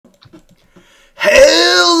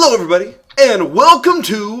Hello everybody, and welcome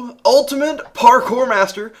to Ultimate Parkour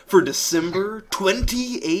Master for December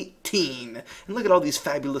 2018. And look at all these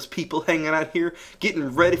fabulous people hanging out here,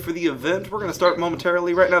 getting ready for the event. We're going to start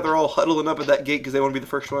momentarily. Right now they're all huddling up at that gate because they want to be the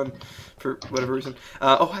first one for whatever reason.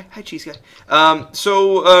 Oh, hi Cheese Guy.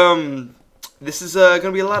 This is going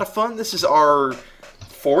to be a lot of fun. This is our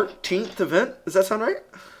 14th event. Does that sound right?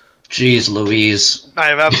 Jeez Louise. I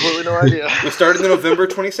have absolutely no idea. We started in November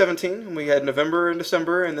 2017, and we had November and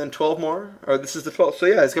December, and then 12 more. Or this is the 12th. So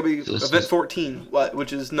yeah, it's going to be event 14,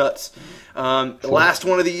 which is nuts. The last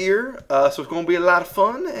one of the year, so it's going to be a lot of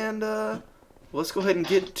fun, and let's go ahead and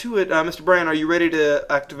get to it. Mr. Brian, are you ready to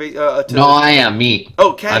activate? No, I am. Me.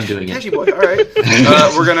 Oh, Cash. I'm doing Cashy it. boy. All right.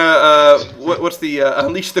 We're going to, what's the,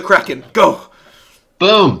 Unleash the Kraken. Go!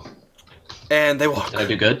 Boom. And they walk. Did I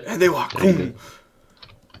do good? And they walk. Did I do Boom. good?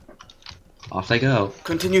 Off they go.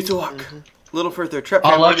 Continue to walk. A little further. Trap.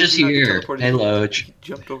 Oh, Loach is here. Hey, Loach. He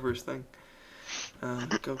jumped over his thing.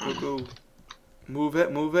 Go. Move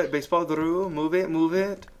it. Baseball through. Move it.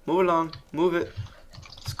 Move along. Move it.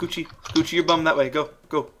 Scoochie your bum that way. Go.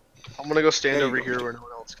 I'm gonna go stand There you over go. here where no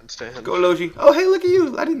one else can stand. Go, Logie. Oh, hey, look at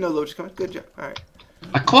you. I didn't know Logie was coming. Good job. All right.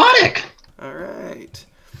 Aquatic. All right.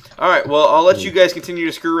 Well, I'll let you guys continue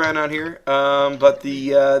to screw around out here. But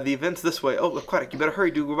the event's this way. Oh, Aquatic, you better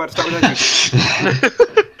hurry, dude. We're about to start without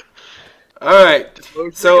you. All right.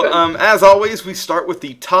 So, as always, we start with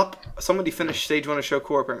the top. Somebody finished stage 1 of Show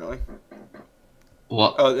Core, apparently.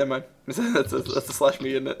 What? Oh, never mind. That's a slash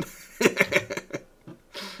me, isn't it?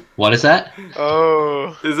 What is that?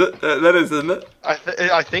 Oh. Is it? That is, isn't it?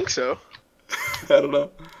 I think so. I don't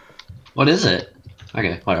know. What is it?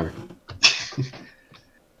 Okay, whatever.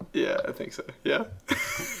 Yeah, I think so. Yeah.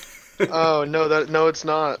 Oh no, it's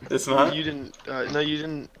not. It's not? You didn't. No,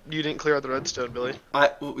 you didn't clear out the redstone, Billy.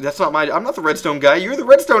 That's not my. I'm not the redstone guy. You're the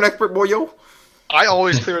redstone expert, boy, yo. I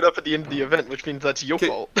always clear it up at the end of the event, which means that's your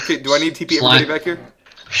fault. Okay, do I need to TP everybody back here?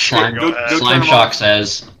 Slime, Go ahead. Slime Shock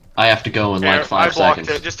says I have to go in like 5 I blocked seconds.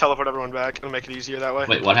 it. Just teleport everyone back. It'll make it easier that way.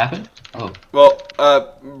 Wait, what happened? Oh. Well,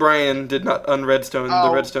 Brian did not unredstone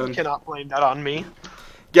the redstone. You cannot blame that on me.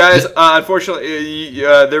 Guys, unfortunately,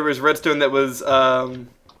 there was redstone that was,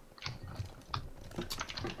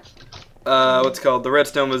 what's it called? The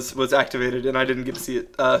redstone was activated, and I didn't get to see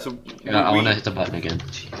it. So Yeah, I want to hit the button again.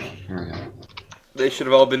 Here we go. They should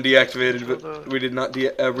have all been deactivated, but we did not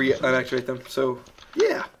unactivate them. So,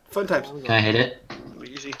 yeah, fun times. Can I hit it?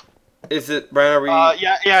 Easy. Is it, Brian, are we...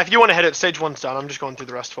 Yeah, if you want to hit it, stage 1's done. I'm just going through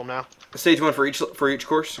the rest of them now. Stage 1 for each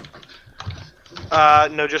course?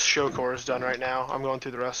 No, just show core is done right now. I'm going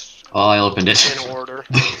through the rest Oh, I opened it. in order.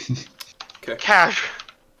 Okay. Cash.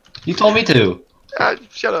 You told me to.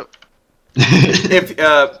 Shut up. If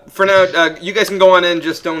for now, you guys can go on in.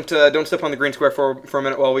 Just don't step on the green square for a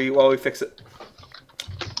minute while we fix it.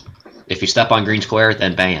 If you step on green square,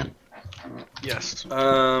 then ban. Yes.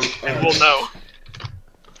 And And we'll know.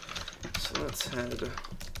 So let's head.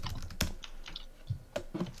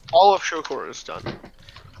 All of show core is done.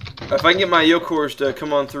 If I can get my Yokors to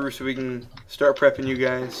come on through so we can start prepping you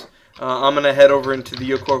guys, I'm gonna head over into the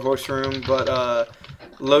Yokor voice room. But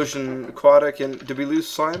Lotion Aquatic, and did we lose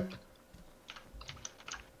Slime?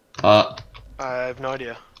 Uh. I have no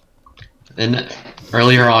idea. And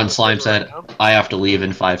earlier on, Slime said I have to leave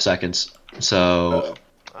in 5 seconds. So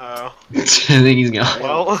Oh. I think he's gone.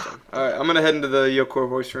 Well. Alright, I'm gonna head into the Yokor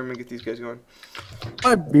voice room and get these guys going.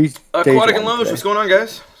 Aquatic and Loge, what's going on,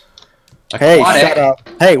 guys? Hey, Aquatic. shut up.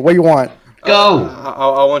 Hey, what do you want? Go.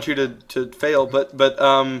 I want you to fail, but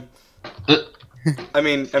I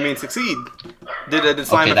mean succeed. Did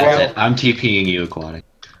Slime Okay, that's it. I'm TPing you, Aquatic.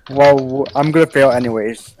 Well, I'm gonna fail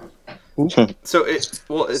anyways. So it's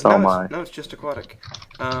now it's just Aquatic.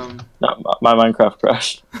 No, my Minecraft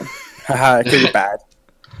crashed. Haha, it could be bad.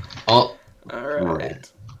 Oh,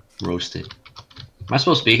 Alright. roasted. Am I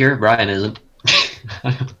supposed to be here? Brian isn't.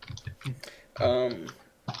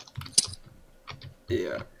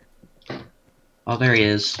 Yeah. Oh, there he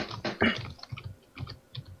is.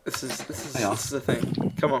 This is the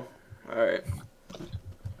thing. Come on. Alright.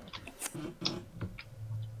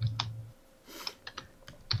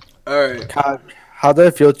 Alright. How did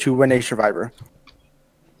it feel to win a survivor?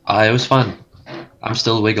 It was fun. I'm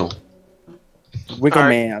still Wiggle. Wiggle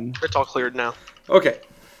Alright. man. It's all cleared now. Okay.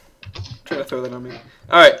 Try to throw that on me.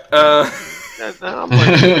 Alright, I'm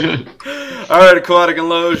playing. Alright, Aquatic and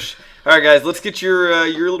Loge. Alright guys, let's get your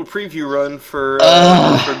little preview run for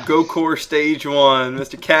GoCore Stage 1.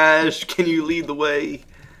 Mr. Cash, can you lead the way?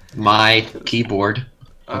 My keyboard.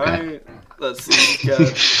 Okay. Alright, let's see.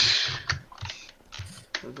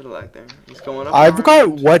 We've got bit of lag there. He's going up. I forgot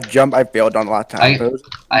what jump I failed on last time. but it was-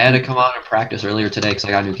 I had to come out and practice earlier today because I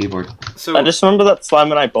got a new keyboard. So I just remember that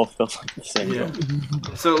Slime and I both felt like the same yeah.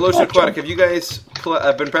 jump. So Lotion Aquatic, have you guys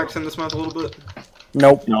been practicing this month a little bit?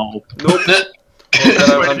 Nope. No. Nope.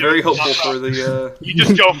 Well, I'm very hopeful for the. You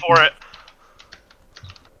just go for it.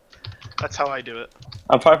 That's how I do it.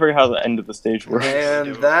 I'm trying to figure out how the end of the stage works.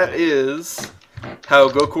 And that is how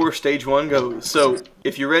Gokor Stage 1 goes. So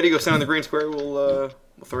if you're ready, go stand on the green square. We'll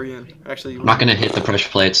throw you in. Actually, I'm not gonna hit the pressure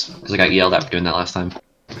plates because I got yelled at for doing that last time.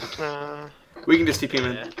 we can just TP him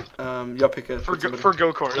in. Y'all pick a. For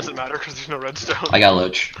Gokor, it doesn't matter because there's no redstone. I got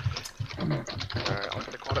Loach. Alright, I'll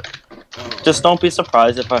get Aquatic. Just don't be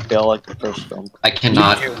surprised if I fail like the first jump. I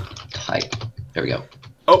cannot type. There we go.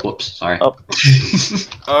 Oh. Whoops, sorry. Oh.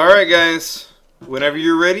 Alright, guys. Whenever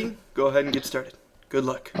you're ready, go ahead and get started. Good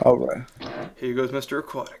luck. Alright. Here goes Mr.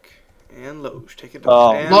 Aquatic. And Loge. Take it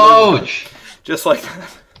Oh. down. And Loach! just like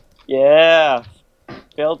that. Yeah.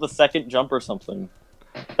 Failed the second jump or something.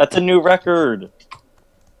 That's a new record.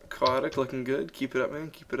 Aquatic looking good. Keep it up,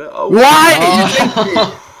 man. Keep it up. Oh.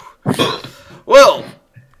 What? Well,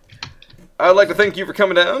 I'd like to thank you for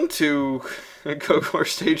coming down to Gokor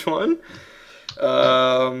Stage 1.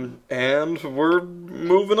 And we're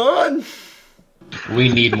moving on. We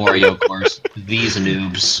need more Yokors. These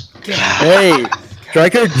noobs. Hey,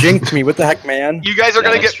 Striker jinxed me. What the heck, man? You guys are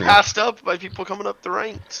gonna that's get true. passed up by people coming up the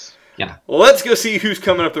ranks. Well, let's go see who's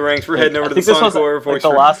coming up the ranks. We're heading over to the this was Suncor like voice the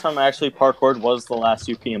room. last time I actually parkoured was the last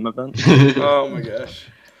UPM event. Oh my gosh.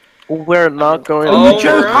 We're not going Oh, to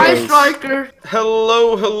right. Striker.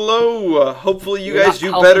 Hello, hello. Hopefully you You're guys not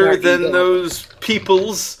do helping better our than ego. those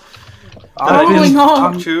peoples that I'm I just going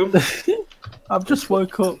talked to. I've just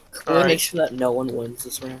woke up. Alright. Make sure that no one wins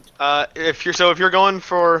this round. If you're going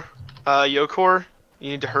for Yokor, you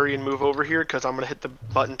need to hurry and move over here because I'm gonna hit the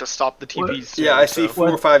button to stop the TPs. soon, Yeah, I see so- 4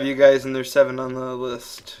 or 5 of you guys, and there's 7 on the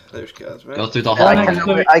list. There's Cosmic. Go through the Yeah, hall. I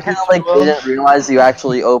I kind of like didn't realize you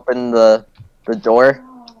actually opened the door.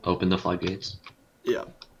 Open the floodgates. Yeah.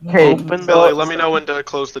 Okay, Open Billy, let me know when to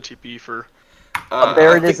close the TP for.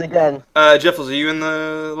 there I it is think- again. Jeffels, are you in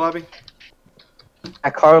the lobby?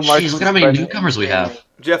 Karl Marx Jeez, look at how many newcomers we have.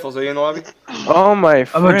 Jeffels, are you in the lobby? Oh my A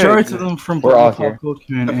friend. majority of them from We're all the here. parkour Okay,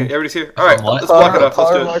 community. everybody's here. Alright, What? let's block it off. Let's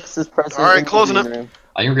do Karl it. Marx is present. Alright, in the closing green it. room.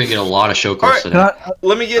 I think we're gonna get a lot of show Alright. course Can today. I,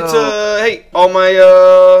 Let me get, Oh. hey, all my,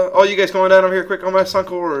 all you guys going down over here quick, all my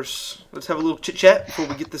Suncors. Let's have a little chit-chat before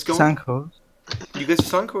we get this going. Sankos? You guys are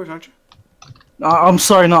Suncors, aren't you? I'm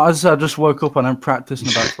sorry, no, as I said, I just woke up and I'm practicing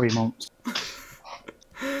about 3 months.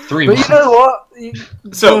 3 But months. you know what? You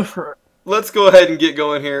So- go for it. Let's go ahead and get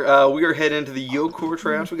going here. We are heading into the Yokor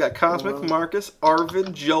tryouts. We got Cosmic, Marcus,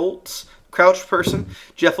 Arvid, Jolts, Crouched Person,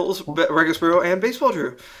 Jeffels, Regisboro, and Baseball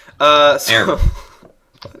Drew. Error.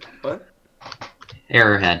 What?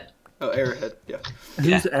 Arrowhead. Oh, Arrowhead, yeah.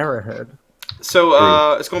 Who's Arrowhead?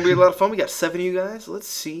 So, it's going to be a lot of fun. We got 7 of you guys. Let's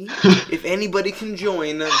see if anybody can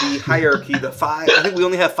join the hierarchy, the 5. I think we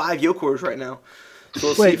only have 5 Yokors right now. So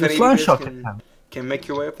let's see Wait, if the any Slime of you guys Shock can make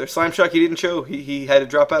your way up there. Slime Shock, he didn't show. He had to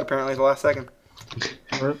drop out apparently at the last second.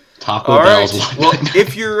 Taco All right. Bell's Well, one.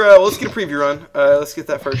 if you're, let's get a preview run. Let's get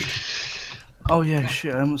that first. Oh yeah,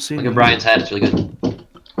 shit, I haven't seen Look it. at Brian's head, it's really good.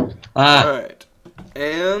 All right,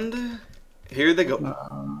 and here they go.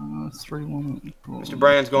 3, 1, Mr.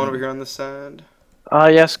 Brian's going over here on this side.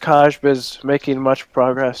 Yes, Kajb is making much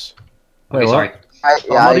progress. Okay, Wait, what? sorry.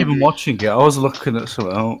 I'm not even watching it. I was looking at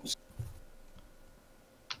something else.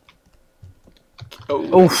 Oh,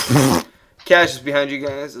 Oh, Cash is behind you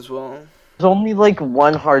guys as well. There's only like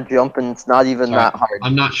one hard jump, and it's not even Sorry. that hard.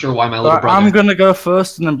 I'm not sure why my little brother. I'm gonna go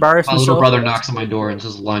first and embarrass My myself. little brother knocks on my door and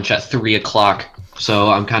says lunch at 3 o'clock, so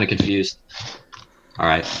I'm kind of confused.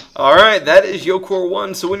 Alright. All right, that is Yokor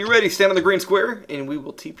 1. So when you're ready, stand on the green square, and we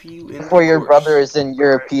will TP you in. Before your course. brother is in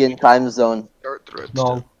European time zone. Start the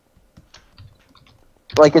redstone. No.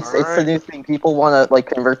 Like it's the Alright. new thing. People want to like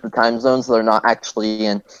convert the time zones so they're not actually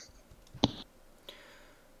in.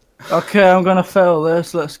 Okay, I'm gonna fail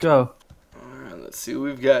this. Let's go. All right, let's see what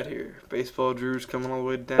we've got here. Baseball Drew's coming all the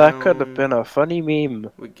way down. That could have been a funny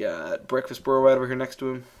meme. We got Breakfast Bro right over here next to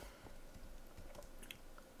him.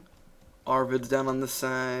 Arvid's down on this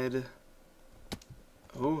side.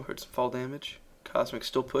 Oh, heard some fall damage. Cosmic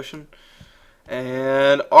still pushing.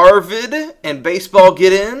 And Arvid and Baseball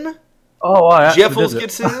get in. Oh, I actually Jeffels did it.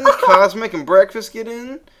 gets in. Cosmic and Breakfast get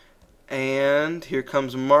in. And here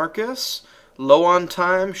comes Marcus. Low on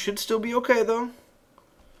time. Should still be okay, though.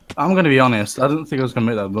 I'm gonna be honest. I didn't think I was gonna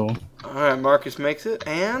make that goal. Alright, Marcus makes it.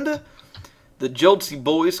 And the Joltsy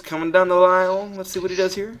boys coming down the aisle. Let's see what he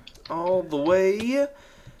does here. All the way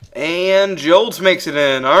And Jolts makes it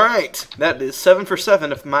in. All right, that is 7 for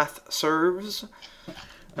 7 if math serves.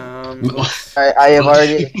 I have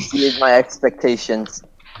already exceeded my expectations.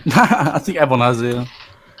 I think everyone has it.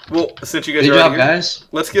 Well, since you guys Good are job, here, guys.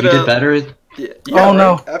 let's get You a. did better. Yeah, Oh,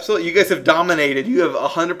 no. right? Absolutely. You guys have dominated. You have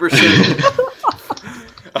 100%,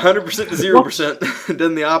 100% to 0%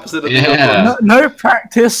 done the opposite of the Yeah. No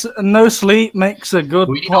practice, no sleep makes a good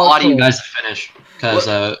We need a lot of you parkour. guys to finish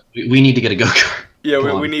because we need to get a go-kart. Yeah,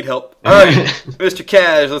 Come we on. need help. All right, Mr.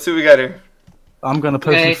 Cash, let's see what we got here. I'm gonna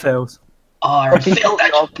post Okay. some fails. Oh, People,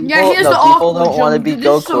 Yeah, here's the people awkward don't want to jump. be This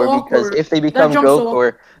is so Goku because awkward. if they become jump's so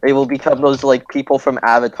Goku, they will become those like people from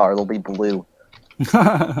Avatar. They'll be blue.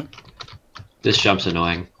 This jump's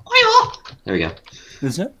annoying. There we go.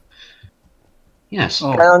 Is it? Yes.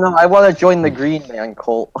 Oh. I don't know. I want to join the Green Man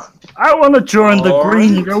cult. I want to join the All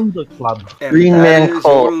Green right. Roller Club. And Green that Man is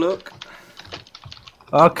Cult. your look.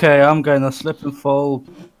 Okay, I'm gonna slip and fall.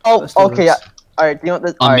 Oh, Let's do okay. this. All right. Do you know what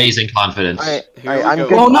this? All right. Amazing confidence. All right. Here All right. we I'm go.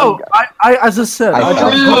 good. Well, no, as I said, I I'll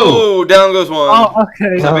know. just- Oh, down goes one. Oh,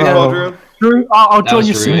 okay. Is that baseball, Drew? Drew, I'll That join was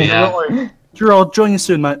you Drew, soon. yeah. Don't worry. Drew, I'll join you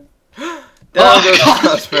soon, mate. Down Oh, goes God.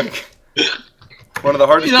 Cosmic. One of the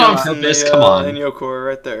hardest You know, on jumps in purpose, the come on. in Yokor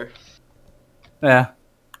right there. Yeah.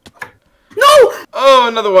 No! Oh,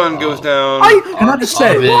 another one goes down. Can I just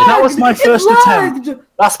say, Oh, man. that was my first It attempt. lagged.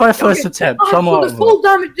 That's my first attempt. So I'm Oh, all the over. full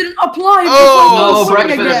damage didn't apply. Oh, No,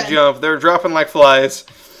 breakfast breakfast. jump. They're dropping like flies.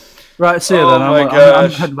 Right, see you Oh then. my I'm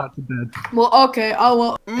gosh. heading back to bed. Well, okay, I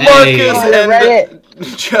will. Marcus Oh, and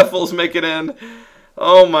Reddit. Jeffels make it in.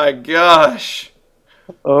 Oh my gosh.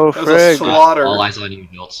 Oh, That was a frig. slaughter. All eyes on you,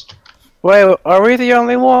 Jolts. Wait, are we the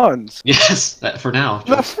only ones? Yes, that for now.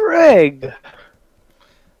 The Jolts. frig!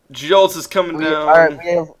 Jolts is coming down.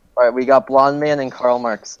 All right. We got Blonde Man and Karl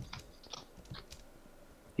Marx.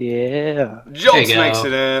 Yeah. Jolts There you makes go.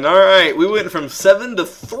 it in. All right, we went from 7 to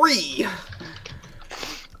 3.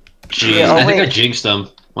 Jeez, Yeah, oh, I think I wait. jinxed them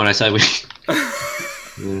when I said we.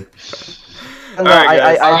 No, All right,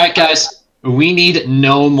 guys. All right, guys. We need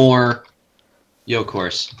no more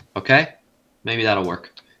Yokors. Okay? Maybe that'll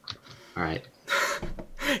work. All right.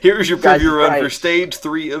 Here's your Guys, preview run right. for stage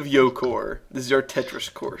 3 of Yokor. This is our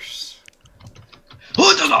Tetris course.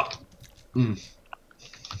 Mm.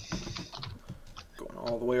 Going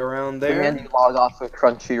all the way around Demand there. you log off of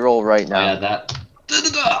Crunchyroll right Oh, yeah, now. that.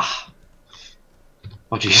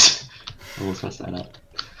 Oh, jeez. Almost messed that up.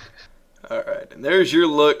 Alright, and there's your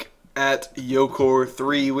look at Yokor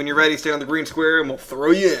 3. When you're ready, stay on the green square and we'll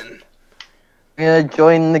throw you in. I'm gonna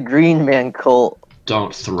join the Green Man cult.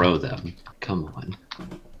 Don't throw them. Come on.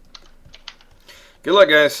 Good luck,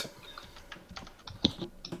 guys.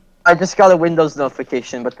 I just got a Windows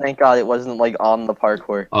notification, but thank God it wasn't like on the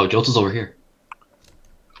parkour. Oh, Jolts is over here.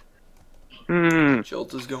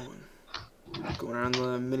 Jolt is going. Going around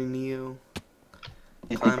the mini Neo.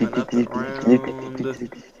 Climbing up and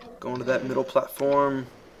around. Going to that middle platform.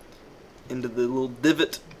 Into the little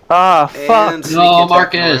divot. Ah, fuck. And No, sneak attack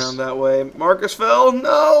Marcus. around that way. Marcus fell.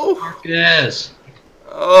 No. Yes.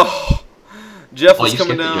 Oh. Jeff Oh, was you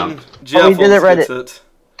coming skipped the down. jump. Jeff Oh, we did it, gets it.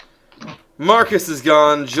 Marcus is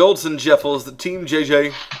gone. Jolts and Jeffels, the team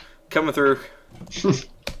JJ, coming through.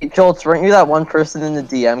 Hey, Jolts, weren't you that one person in the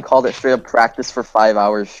DM called it straight up practice for 5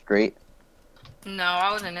 hours straight? No,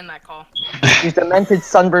 I wasn't in that call. You demented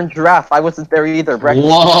sunburned giraffe. I wasn't there either. Breakfast.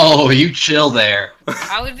 Whoa, you chill there.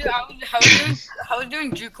 I was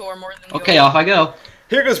doing Jucor more than Okay, off I go.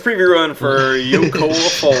 Here goes preview run for Yoko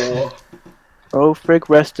 4. Oh, frig,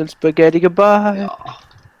 rest in spaghetti, goodbye. Oh,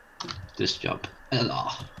 this jump. And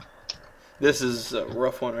oh. This is a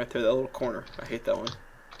rough one right there, that little corner. I hate that one.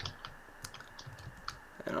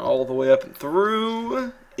 And all the way up and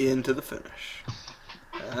through into the finish.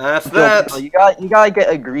 That's that. You gotta get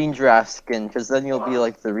a green giraffe skin, because then you'll be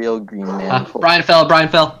like the real Green Man. Brian fell, Brian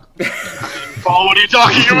fell. Paul, what are you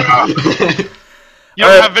talking about? You don't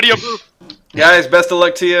Alright. have video proof. Guys, best of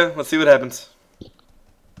luck to you. Let's see what happens.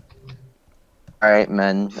 Alright,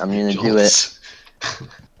 men. I'm gonna do it.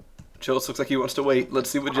 Jolts looks like he wants to wait. Let's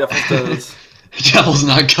see what Jeffels does. Jeffels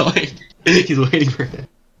not going. He's waiting for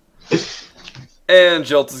it. And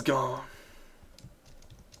Jolts is gone.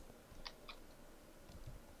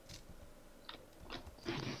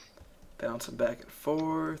 Bouncing back and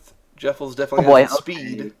forth. Jeffels definitely Oh boy, has the okay.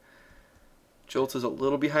 speed. Jolts is a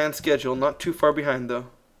little behind schedule, not too far behind though.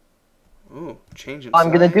 Ooh, changing I'm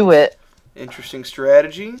gonna sides. do it. Interesting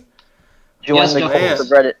strategy. Join Yes, the go cult for it.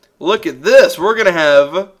 subreddit. Look at this. We're gonna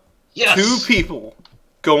have Yes. 2 people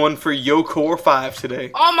going for Yokor 5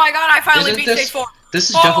 today. Oh my god, I finally Isn't beat this- stage 4. This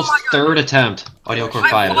is Oh Jeffel's my God. third attempt on Yocore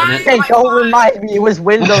 5, isn't it? Hey, don't remind me. It was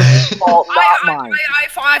Windows' fault, not mine. I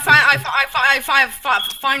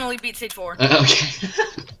finally beat stage 4.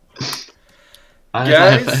 Okay.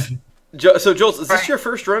 Guys, so Joel, is this Right. your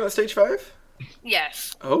first run at stage 5?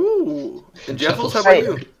 Yes. Oh, and Jeffels, how Jeffels.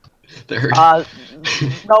 about you? Third.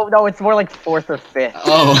 No, it's more like 4th or 5th.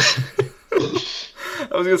 Oh.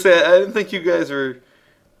 I was gonna say I didn't think you guys were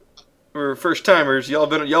first timers. Y'all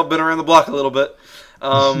been around the block a little bit.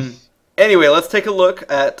 Anyway, let's take a look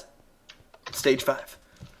at stage 5.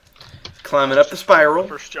 Climbing up the spiral.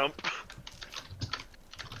 First jump.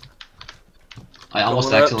 I almost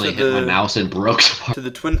Going up accidentally to hit my the- mouse and broke. To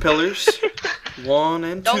the twin pillars. 1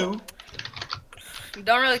 and 2.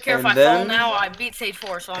 Don't really care if And I fall then now. I beat stage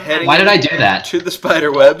 4, so I'm Heading Why did I do that? to the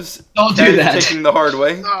spider webs. Don't do Guys that. Taking the hard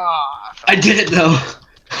way. I did it though.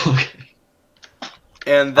 Okay.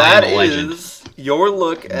 And I that am a legend. is your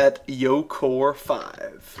look at Yocore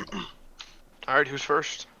 5. Alright, who's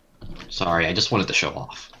first? Sorry, I just wanted to show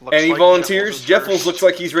off. Looks Any like volunteers? Jeffels is Jeffels first. looks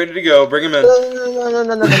like he's ready to go. Bring him in. No.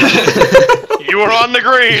 You were on the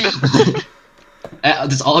green!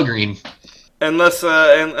 It's all green. Unless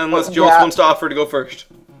Jules Yeah. wants to offer to go first.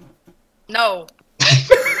 No. Do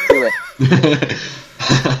it.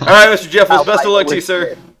 Alright, Mr. Jeffels, I'll best of fight luck to you, with sir.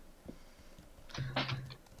 it.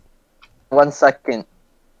 1 second.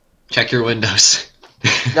 Check your windows.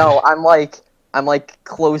 No, I'm like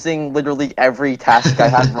closing literally every task I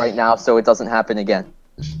have right now, so it doesn't happen again.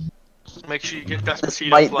 Make sure you get This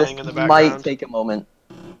Despacito playing in the might background. take a moment.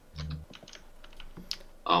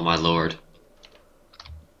 Oh my lord.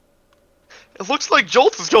 It looks like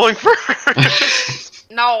Jolts is going first!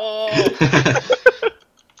 No.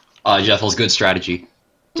 Jeffel's good strategy.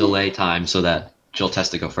 Delay time so that Jill has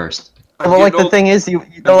to go first. I'm Well, like getting the thing is, I'm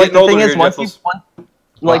getting older here, once you Jeffels.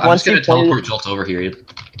 like I'm once just you gonna play teleport Jolt over here.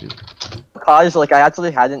 Cause like I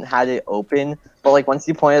actually hadn't had it open, but like once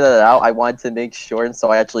you pointed it out, I wanted to make sure, and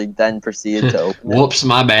so I actually then proceeded to open it. Whoops,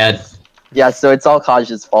 my bad. Yeah, so it's all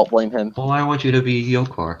Kaj's fault. Blame him. Well, I want you to be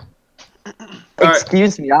Yokor. Alright.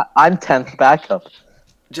 Excuse me, I'm 10th backup.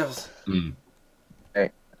 Jeffels. Mm.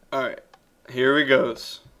 Alright, here we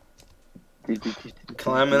goes.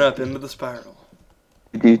 Climbing up into the spiral.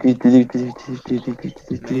 Made it through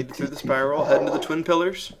the spiral, heading to the twin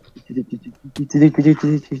pillars.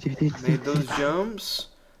 Made those jumps,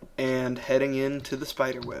 and heading into the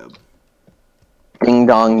spider web. Ding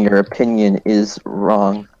dong, your opinion is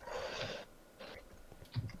wrong.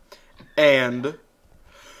 And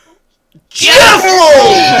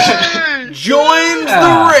Jeffel joins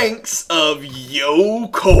the ranks of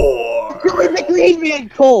Yocore. You're the green man,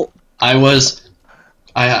 Colt. I thought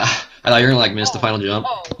you were gonna like miss the final jump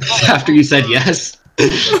after you said yes.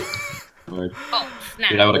 Lord. Oh, snap.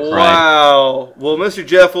 Dude, I would have cried. Wow. Well, Mr.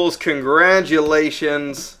 Jeffels,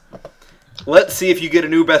 congratulations. Let's see if you get a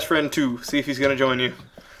new best friend too. See if he's gonna join you,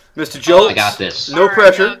 Mr. Jolts. I got this. No Alright,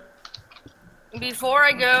 pressure. Before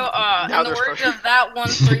I go, Now in the there's words pressure. of that one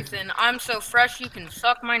person, I'm so fresh you can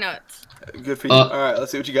suck my nuts. Good for you. Uh, All right,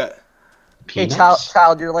 let's see what you got. Hey, Peanuts?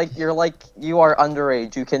 child, you are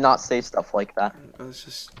underage. You cannot say stuff like that.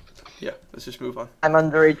 Let's just move on. I'm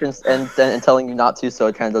underage and telling you not to, so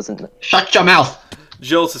it kind of doesn't. Shut your mouth!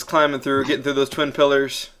 Jolts is climbing through, getting through those twin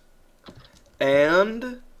pillars,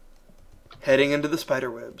 and heading into the spider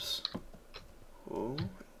webs. Whoa.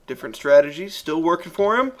 Different strategies, still working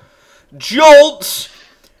for him. Jolts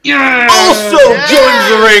Yeah! also joins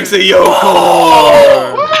the ranks of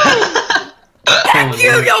Yocore. Thank you,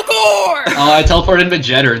 Yokor! Oh, I teleported into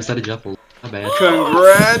Jetter instead of Jeffel. My bad.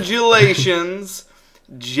 Congratulations,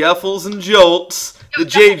 Jeffels and Jolts, the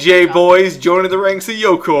JJ boys joining the ranks of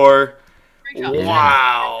Yocore. Yeah.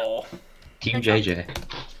 Wow. Team JJ.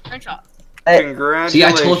 Great shot.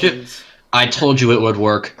 Congratulations. See, I told you it would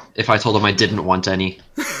work if I told him I didn't want any.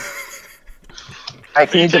 Alright,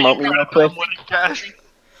 can you demote me real quick?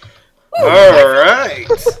 Alright.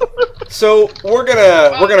 So we're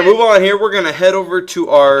gonna move on here. We're gonna head over to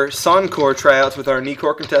our Soncore tryouts with our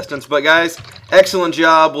Kneecore contestants. But guys, excellent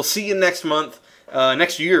job. We'll see you next month,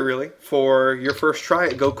 next year really, for your first try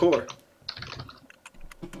at Go Core.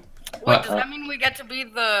 Wait, does that mean we get to be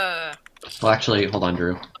the Well, actually, hold on,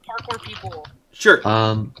 Drew. parkour people? Sure.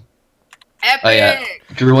 Epic! Oh yeah,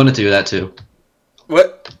 Drew wanted to do that too.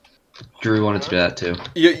 What? Drew wanted to do that too.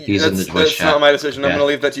 He's in the Twitch that's chat. not my decision. I'm Yeah. gonna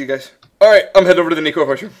leave that to you guys. Alright, I'm heading over to the Kneecore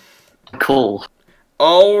first. Cool.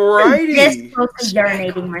 Alrighty. This close to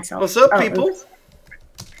urinating myself. What's up, Oh, people? oops.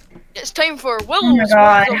 It's time for Oh my Willow's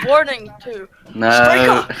God. words of warning to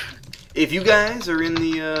No. If you guys are in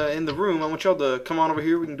the room, I want y'all to come on over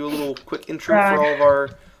here. We can do a little quick intro God. for all of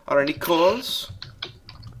our Kneecores.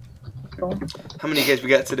 people. How many guys we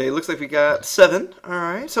got today? Looks like we got 7. All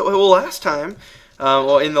right. So, well, last time,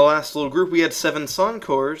 in the last little group, we had 7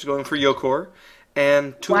 Soncores going for Yokor,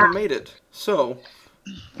 and 2 of them made it. So,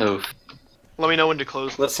 Oh. Let me know when to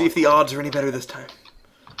close. let's see if the odds are any better this time.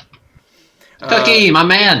 Cookie, my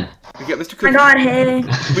man. We got Mr. Oh my Cookie. god, hey.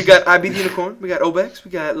 We got IB the Unicorn. We got Obex.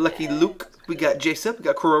 We got Lucky Luke. We got J-Sip. We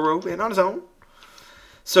got Kororo, and on his own.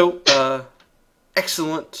 So,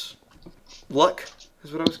 excellent luck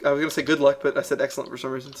is what I was going to say good luck, but I said excellent for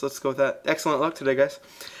some reason, so let's go with that. Excellent luck today, guys.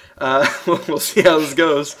 We'll see how this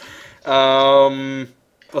goes.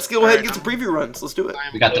 Let's go ahead and get some preview runs. Let's do it.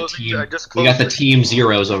 We got the team. We got the team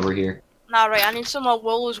zeros over here. Nah, right. I need some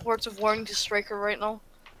Willow's words of warning to Striker right now.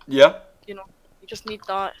 Yeah. You know, you just need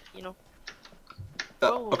that. You know.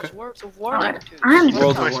 Okay. Words of warning. I'm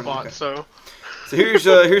World of My Warning, spot, okay. so. So here's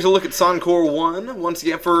a look at Soncor 1. Once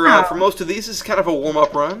again, for most of these, this is kind of a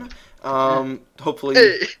warm-up run. Hopefully.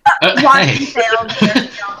 Hey, Watch me fail.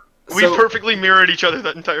 we perfectly mirrored each other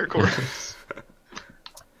that entire course.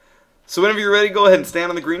 So whenever you're ready, go ahead and stand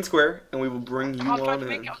on the green square, and we will bring you I'm trying on to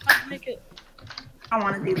make in. it. I'm trying to make it. I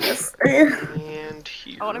want to do this. And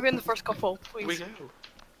here I want to be in the first couple, we please. go.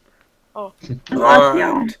 Oh.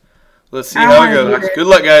 Alright. Let's see I how it wanna do goes. this. Good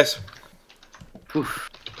luck, guys.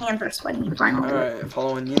 Hands are sweaty. Finally. Alright,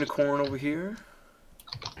 following Unicorn over here.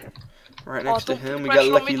 Right next to don't him, put we got pressure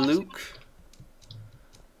on Lucky me, don't Luke.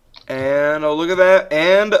 And, oh, look at that.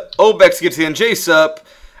 And Obex gets in. J-Sup,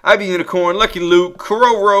 IB Unicorn, Lucky Luke,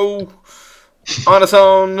 Kororo on his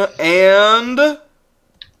own, and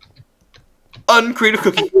Uncreative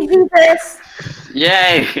Cookie. You do this.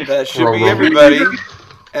 Yay! That should be everybody.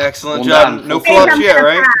 Excellent Well job. done. No Hey, flops I'm yet, gonna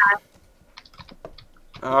right? pass.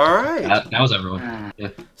 Alright. That was everyone. Yeah.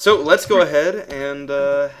 So let's go ahead and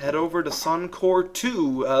head over to Soncor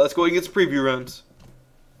 2. Let's go ahead and get some preview runs.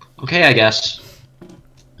 Okay, I guess.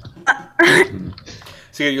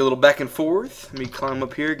 So you got your little back and forth. Let me climb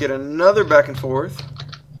up here, get another back and forth.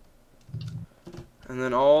 And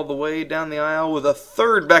then all the way down the aisle with a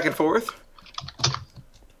third back and forth.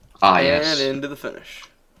 Ah, and yes. into the finish.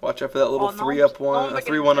 Watch out for that little Oh, no. 3-up No, one, I'm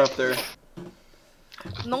 3-1 up there.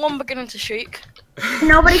 No, I'm beginning to shake.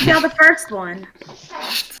 Nobody failed the first one.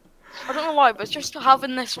 I don't know why, but it's just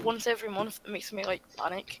having this once every month that makes me like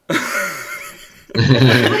panic.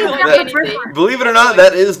 Believe it or not,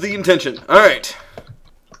 that is the intention. Alright.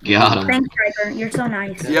 Got him. Thanks, Striker. You're so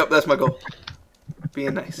nice. Yep, that's my goal.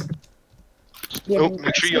 Being nice. Oh,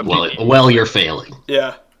 make sure you have Well, you're failing.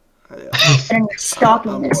 Yeah. And you're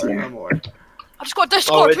stalking this year. I'm aware. I just got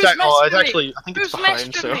Discord. it's actually, I think it's Who's behind,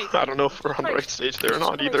 messaging so me? I don't know if we're on the right stage there or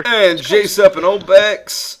not either. And J-Sup and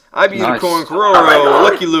Obex, IB Nice. Unicorn, Kororo,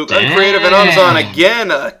 Lucky Luke, Uncreative, and Amazon again.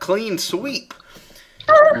 A clean sweep.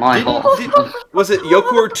 My fault. Was it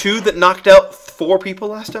Yokor 2 that knocked out 4 people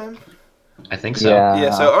last time? I think so. Yeah.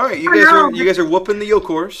 So all right, you guys are whooping the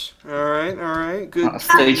Yokors. All right, good.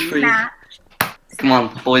 Stage 3. Come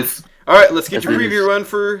on, boys. All right, let's get Let's your do preview this. run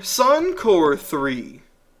for Soncor 3.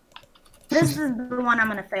 This is the one I'm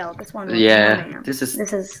gonna fail. This one. Yeah, this is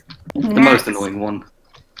the most annoying one.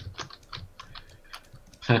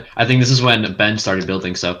 I think this is when Ben started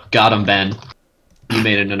building, so got him, Ben. You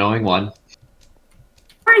made an annoying one.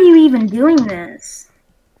 Why are you even doing this?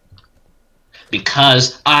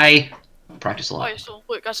 Because I practice a lot. Oh, so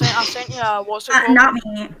look, I sent you what's it called? Not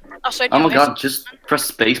me. I sent you Oh a my god, message. just press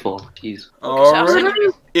spacebar. Jeez. All right.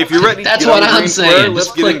 If you're ready, That's get on what the I'm green square, saying. let's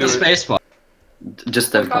Just get click the into it. spacebar.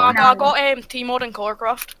 Just don't I die. got T-Mod and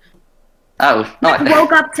Colorcraft. Oh, I no.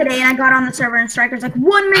 woke up today and I got on the server and Striker's like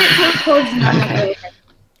 1 minute till closing. I'm like, okay.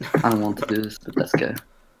 I don't want to do this, but let's go.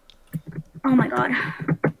 Oh my god.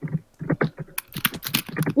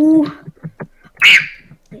 Ooh.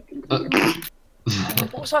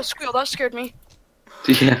 What was that squeal? That scared me.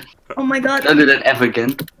 Yeah. Oh my god. Don't do that ever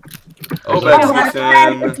again. Oh, Oh my that's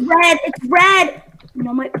god, it's red. It's red.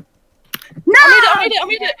 No, my. No! I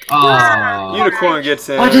made it. Oh, Unicorn gets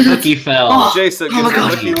in. Why did it? Cookie fell. Oh. Jason Oh my gets in.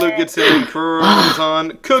 God. Lucky Luke gets in. Kuro's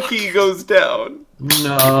on. Cookie goes down.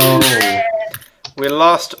 No. We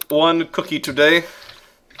lost one cookie today.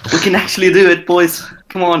 We can actually do it, boys.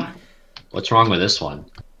 Come on. What's wrong with this one?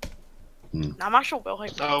 I'm actually well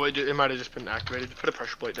hyped. Oh, it might have just been activated. Put a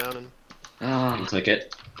pressure plate down and Ah, Click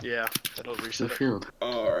it. yeah, that'll so reset it. filled.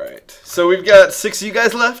 Alright. So we've got 6 of you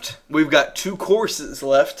guys left. We've got 2 courses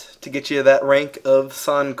left to get you that rank of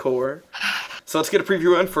Soncor. So let's get a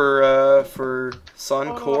preview run for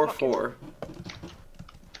Soncor 4.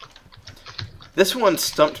 This one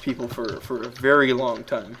stumped people for a very long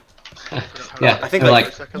time. Yeah, I think they're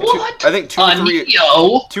like, what? I think 2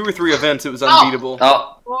 or 3 events it was unbeatable.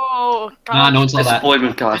 Oh, Whoa. Nah, no one saw that.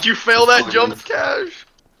 disappointment card. Did you fail that jump, Cash?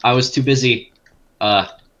 I was too busy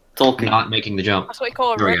Talking. not making the jump. That's what you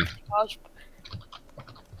call a There we rip.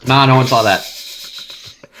 Nah, no one saw that.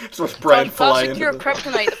 So much Brian That's flying. like your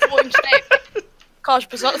kryptonite, the floating step. Gosh,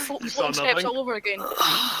 was that the floating steps nothing? all over again?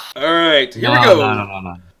 Alright, here No, we go.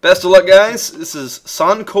 no. Best of luck, guys. This is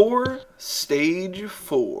Parkour Stage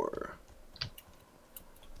 4.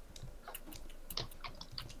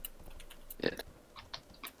 Yeah.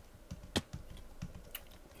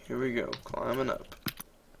 Here we go, climbing up.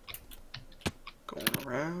 Going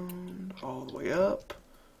around, all the way up.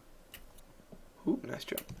 Ooh, nice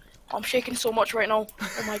jump. I'm shaking so much right now.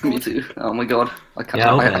 Oh my Me god. too. Oh my god. I can't.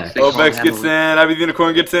 Yeah, I okay. actually can't Obex handle gets it. in, Ivy the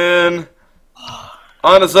Unicorn gets in.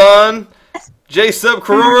 Anazan, J-Sub,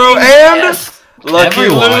 Karuro, and Yes. Lucky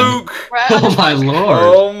Everyone. Luke. Oh my lord.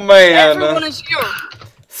 Oh man. Everyone is here.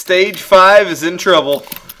 Stage 5 is in trouble.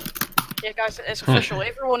 Yeah, guys, it's official.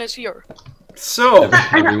 Everyone is here. So,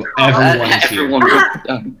 Everyone is here.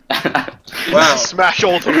 Everyone. wow. Smash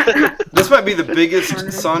ultimate. This might be the biggest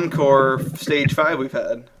Suncor Stage 5 we've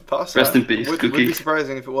had. Possibly. Rest in peace, Would Cookie. be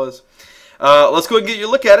surprising if it was. Let's go ahead and get your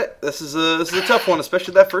look at it. This is a tough one,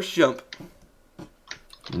 especially that first jump.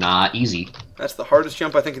 Not easy. That's the hardest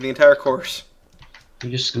jump, I think, in the entire course. You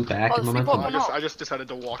just scoot back Oh, and the momentum. free ball I just decided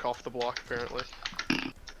to walk off the block, apparently.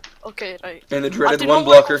 Okay, right. And the I dreaded did one not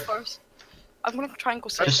want to blocker. go first. I'm gonna try and go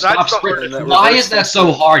Just second. stop That's the sprinting. hardest. Why is that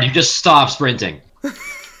so hard? You just stop sprinting.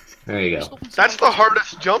 There you go. That's the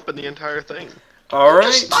hardest jump in the entire thing.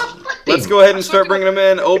 Alright. Stop sprinting. Let's go ahead and start bringing them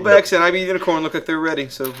in. Obex and IB Unicorn look like they're ready.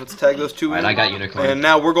 So let's tag those two Alright, in. I got Unicorn. And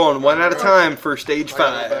now we're going one at a time for Stage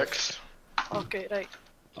 5. X. Okay, right.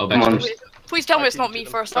 Oh, Come on. back Wait, please tell me it's not me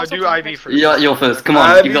first. I'll That's do okay. IB first. Yeah, you're first. Come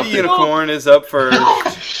on. IB You got the this. Unicorn is up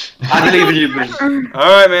first. I believe in you, man.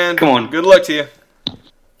 Alright, man. Come on. Good luck to you.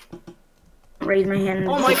 Raise my hand.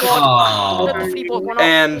 Oh my god. Oh. Let the free ball run off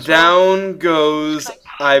And as well. down goes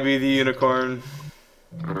IB the Unicorn.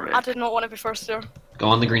 I did not want to be first there. Go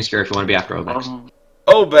on the green sphere if you want to be after Obex.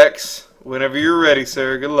 Obex, whenever you're ready,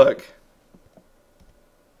 sir. Good luck.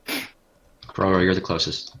 Pro, you're the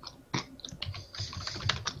closest.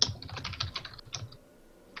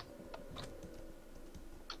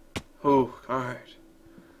 Ooh, alright.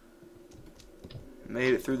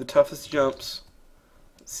 Made it through the toughest jumps.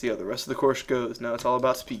 Let's see how the rest of the course goes. Now it's all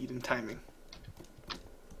about speed and timing.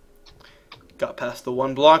 Got past the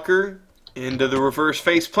one blocker, into the reverse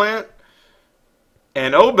face plant,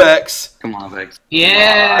 and Obex. Come on, Vex.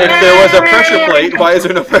 Yeah! If there was a pressure plate, why is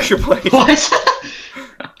there no pressure plate? What?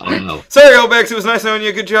 Oh no. Sorry, Obex, it was nice knowing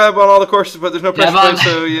you. Good job on all the courses, but there's no pressure Yeah, plate,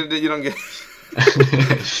 so you don't get...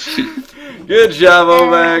 Good job,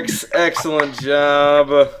 Obex. Excellent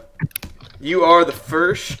job. You are the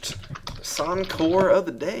first Suncor of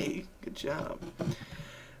the day. Good job.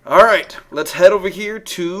 All right, let's head over here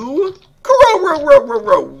to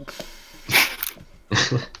Row.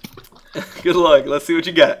 Good luck. Let's see what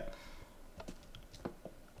you got.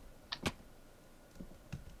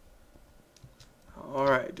 All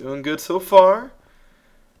right, doing good so far.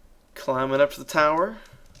 Climbing up to the tower.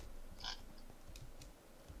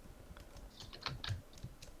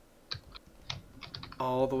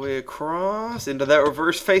 All the way across into that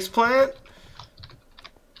reverse face plant.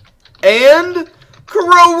 And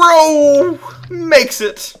Karoro makes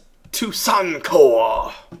it to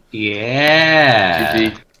Suncor. Yeah.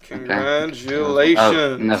 GG. Congratulations.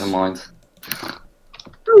 Oh, never mind.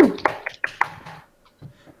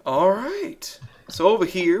 All right. So over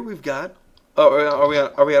here we've got. Oh,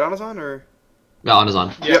 are we at Amazon or? No, on is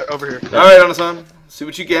on. Yeah, over here. All right, Amazon. See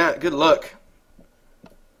what you got. Good luck.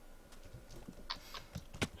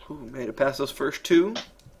 Ooh, made it past those first two.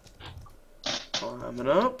 Climbing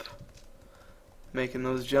up. Making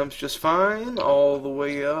those jumps just fine. All the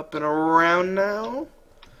way up and around now.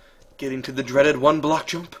 Getting to the dreaded one block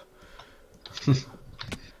jump.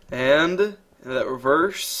 And that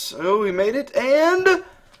reverse. Oh, we made it. And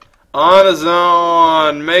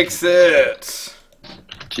Anazon makes it.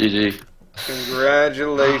 GG.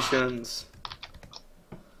 Congratulations.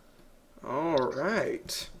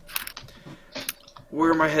 Alright.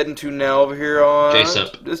 Where am I heading to now over here on...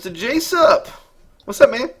 J-Sup. Just to J-Sup. What's up,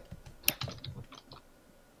 man?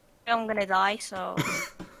 I'm gonna die, so...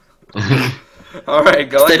 Alright,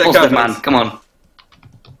 go Stay like that positive, man. confidence. Come on.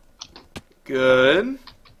 Good.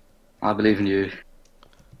 I believe in you.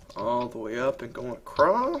 All the way up and going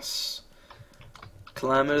across.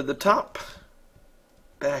 Climbing to the top.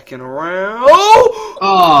 Back and around. Oh!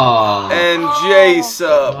 Oh. And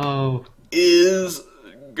J-Sup Oh. is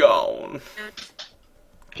gone.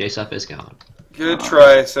 J-Sup is gone. Good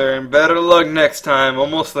try, sir, and better luck next time.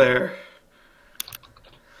 Almost there.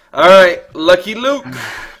 Alright, Lucky Luke.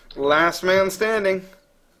 Last man standing.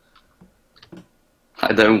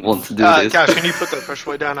 I don't want to do this. Cash, can you put that push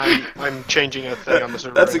weight down? I'm changing a thing on the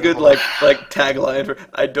server. That's a right good now. like tagline for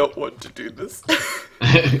I don't want to do this.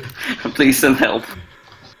 Please send help.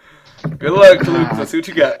 Good luck, Luke. Let's see what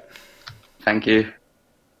you got. Thank you.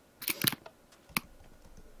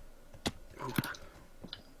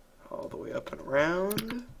 All the way up and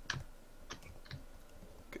around.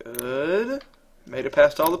 Good. Made it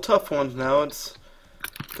past all the tough ones now. It's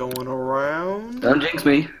going around. Don't jinx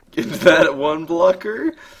me. Into that one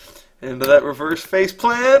blocker. Into that reverse face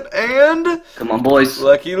plant. And... Come on, boys.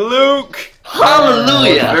 Lucky Luke.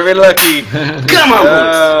 Hallelujah. Very lucky. Come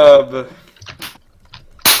on, boys.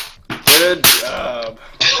 Good job.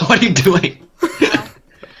 What are you doing?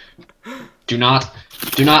 Do not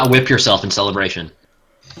whip yourself in celebration.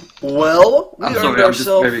 Well, we I'm earned sorry, I'm just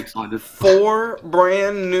ourselves very excited. 4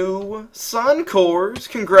 brand new Sun Cores.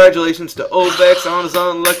 Congratulations to Obex,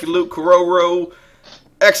 Onazon, Lucky Luke, Kororo.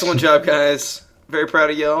 Excellent job, guys. Very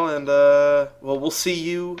proud of y'all, and well, we'll see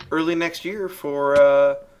you early next year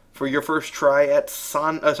for your first try at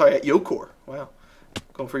at Yokor. Wow,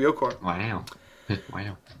 going for Yokor. Wow.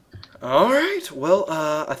 Wow. All right. Well,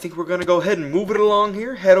 I think we're gonna go ahead and move it along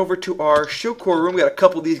here. Head over to our Showcore room. We got a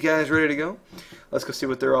couple of these guys ready to go. Let's go see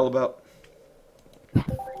what they're all about.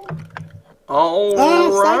 All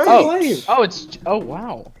right. Oh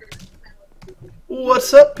wow.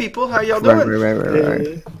 What's up, people? How y'all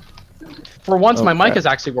doing? For once, my mic is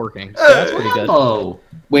actually working, so that's pretty good. Oh.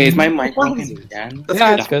 Wait, is my mic working again?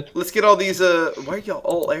 Yeah, that's good. Let's get all these. Why are y'all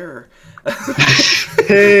all error?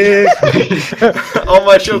 All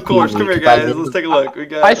my show cores. Come here, guys. Let's take a look. We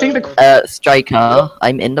got. I think the Striker,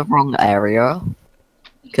 I'm in the wrong area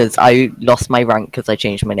because I lost my rank because I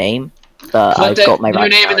changed my name, but I've got my your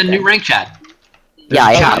rank name now in the again. new rank chat. Yeah,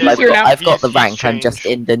 I have. I've got the He's rank. I'm changed. just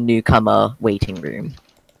in the newcomer waiting room.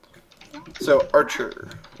 So Archer,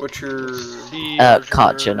 what's your?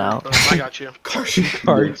 Karcher now. I got you. Karcher.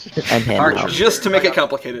 I'm him now. Just to make it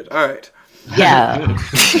complicated. All right. Yeah.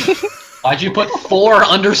 Why'd you put 4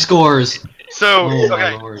 underscores? So, Oh, my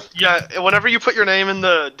okay, lord. yeah, whenever you put your name in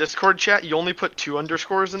the Discord chat, you only put 2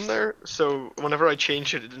 underscores in there, so whenever I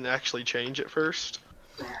changed it, it didn't actually change at first.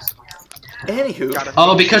 Anywho.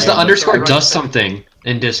 Oh, because the underscore does something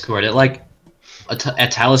in Discord. It like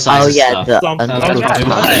italicizes Oh yeah, stuff.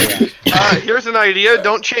 Here's an idea,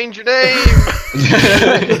 don't change your name!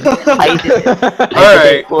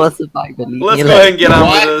 Alright. Let's go ahead and get on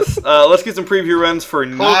with this. Let's get some preview runs for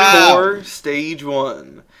Core Stage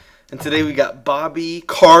 1. And today we got Bobby,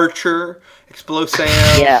 Karcher,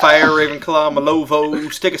 Explosam, Fire Ravenclaw, Malovo,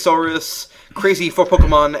 Stegosaurus, Crazy for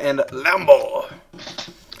Pokemon, and Lambo.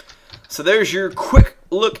 So there's your quick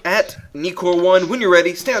look at Core 1. When you're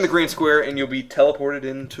ready, stay on the green square and you'll be teleported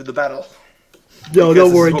into the battle. Yo, Because don't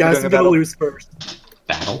this worry is what we're guys, doing I'm a gonna battle. lose first.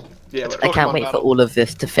 Battle? Yeah, I can't wait for all of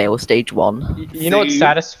this to fail stage 1. You know what's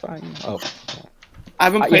satisfying? Oh. I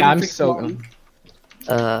haven't played yeah, in I'm 6 so months.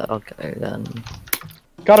 Okay then.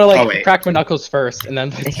 Gotta like wait. crack my knuckles first, and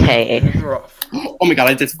then. Okay. Oh my god,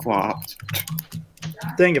 I just flopped.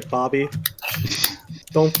 Dang it, Bobby.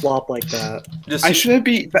 Don't flop like that. I shouldn't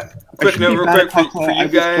be. Quick note, real quick, for you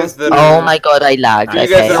guys that Oh are, my god, I lagged. for you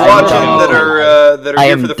Okay, guys that are I'm watching, done. that are I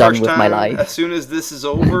here am for the done first with time, my life. as soon as this is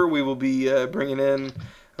over, we will be bringing in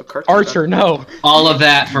Archer, no. All of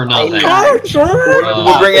that for nothing.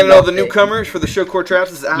 We'll bring in all the newcomers for the show core traps.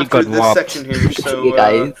 This is after got this whopped. section here, so You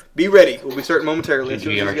guys. be ready. We'll be starting momentarily as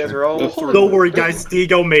soon as you guys are all through. Don't worry, guys.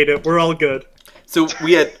 Diego made it. We're all good. So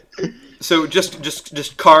we had, just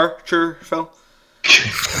Karcher fell.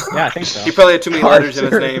 Yeah, I think so. He probably had too many letters in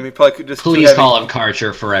his name. He probably could just. Please call him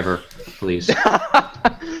Karcher forever, please.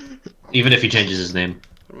 Even if he changes his name.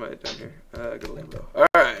 What am I doing here? Go to Limbo. All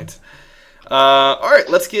right,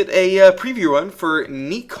 let's get a preview run for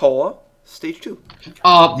Nicole Stage 2.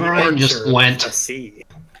 Oh, Brian just went. Let's see.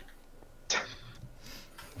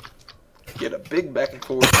 Get a big back and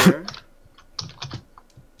forth there.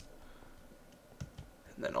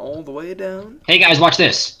 And then all the way down. Hey guys, watch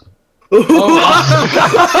this. All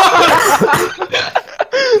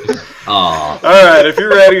right, if you're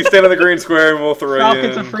ready, stand on the green square and we'll throw you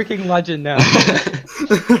Falcon's in. a freaking legend now.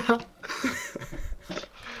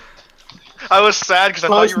 I was sad because I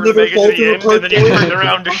thought you were going to make it to the end, and then you turned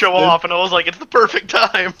around to show off, and I was like, it's the perfect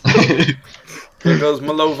time. Here goes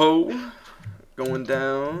Malovo. Going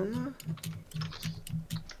down.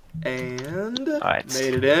 And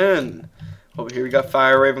made it in. Over here we got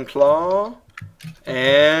Fire Ravenclaw.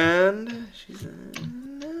 And she's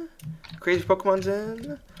in. Crazy Pokemon's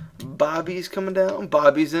in. Bobby's coming down.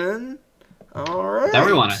 Bobby's in. Alright.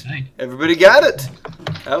 Everyone, I think. Everybody got it.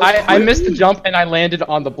 I missed the jump and I landed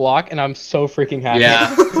on the block, and I'm so freaking happy.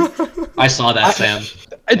 Yeah. I saw that, Sam.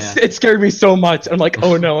 It scared me so much. I'm like,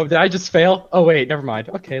 oh no, did I just fail? Oh wait, never mind.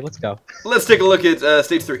 Okay, let's go. Let's take a look at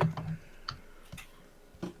stage 3.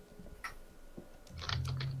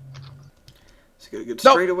 So get a good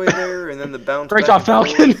straightaway there, and then the bounce. Great job,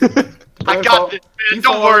 Falcon. I got this, man.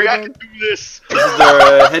 Don't worry, I can do this. This is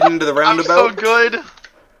their heading into the roundabout. I'm so good.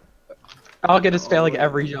 Falcon is failing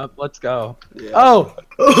every jump. Let's go. Yeah. Oh!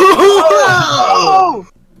 Oh!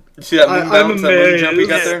 You see that moon bounce, that moon jump you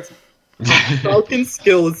got there? Falcon's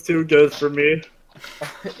skill is too good for me.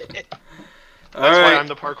 That's why I'm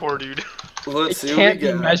the parkour dude. Let's see Can't what we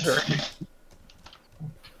be got. measured.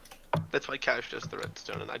 That's why Cash does the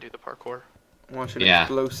redstone and I do the parkour. Watching it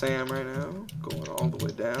blow Sam right now, going all the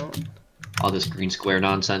way down. All this green square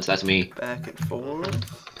nonsense, that's me. Back and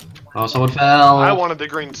forth. Oh, someone fell. I wanted the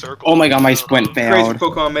green circle. Oh my god, my sprint Crazy failed.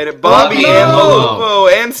 Pokemon made it. Bobby no! and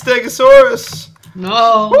Malupo and Stegosaurus. No.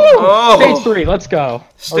 Oh. Stage 3, let's go.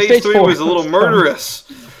 Stage 3 was a little murderous.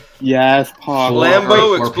 Yes, Pog.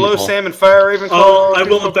 Lambo, Explode Sam, and Fire Ravenclaw. Oh, I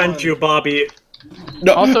will avenge you, Bobby.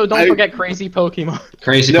 No, Also, don't forget crazy Pokemon.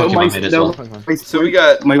 Crazy Pokemon made as well. So we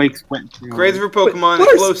got my sprint. Crazy for Pokemon,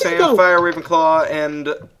 Explode Sam, Fire Ravenclaw, and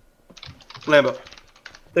Lambo.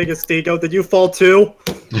 Thank you, Stego. Did you fall too?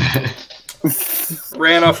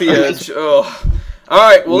 Ran off the edge. Oh.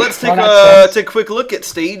 Alright, well let's take a quick look at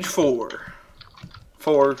stage 4.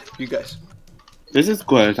 For you guys. This is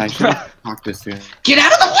good. I should talk this soon. Get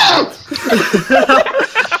out of the world!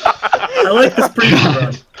 I like this preview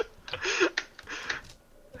run.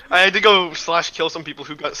 I had to go / kill some people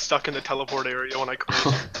who got stuck in the teleport area when I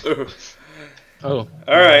closed. Oh.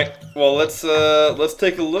 Alright, well let's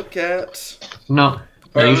take a look at... No,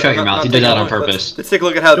 you shut your mouth. You did that on purpose. Let's take a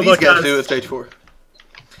look at how these guys do at stage 4.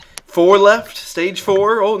 4 left, stage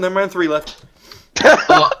 4. Oh, never mind, 3 left.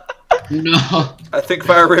 No. I think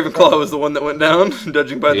Fire Ravenclaw was the one that went down,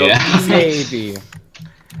 judging by the Maybe.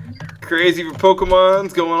 Crazy for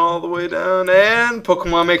Pokemon's going all the way down, and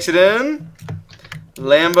Pokemon makes it in.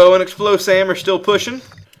 Lambo and Explosam are still pushing.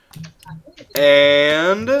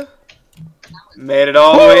 And made it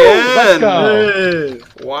all the way in. Let's go.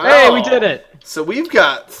 Hey. Wow. Hey, we did it. So we've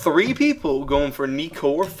got 3 people going for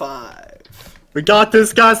Nikor 5. We got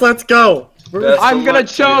this, guys. Let's go. Best I'm of gonna luck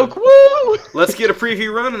to choke. you. Woo! Let's get a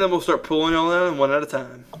preview run, and then we'll start pulling y'all out one at a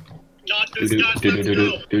time.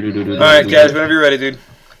 Alright, guys, whenever you're ready, dude.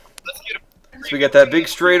 So we got that big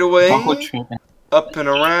straightaway, up and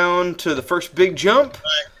around to the first big jump,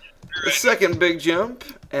 the second big jump,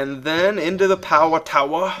 and then into the power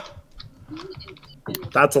tower.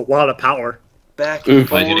 That's a lot of power. Back and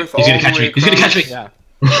forth. He's gonna catch me. He's gonna catch me. Yeah.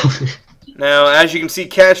 Now, as you can see,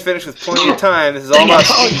 Cash finished with plenty of time. This is all about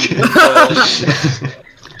speed.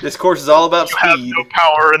 This course is all about speed. You have no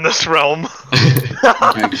power in this realm.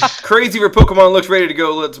 Crazy for Pokemon looks ready to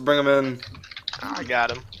go. Let's bring him in. I got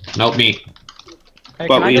him. Nope, me. Hey,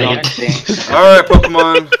 But can I we go don't next? think. Alright,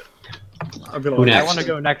 Pokemon. I'm gonna Who I next? want to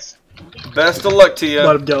go next. Best of luck to you.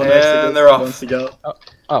 let him go next. And they're off. Wants to go.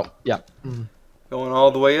 Oh, yeah. Going all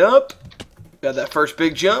the way up. Got that first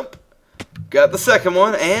big jump. Got the second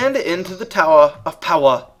one. And into the tower of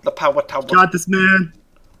power. The power tower. Got this, man.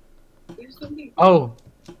 Oh.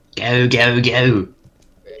 Go, go, go.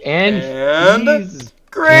 And Jeez.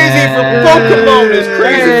 crazy for Pokemon is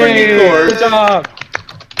crazy for Nikor. Good job.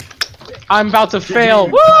 I'm about to fail.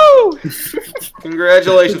 Woo!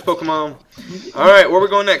 Congratulations, Pokemon. Alright, where are we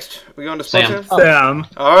going next? We going to Sam. Sam? Sam.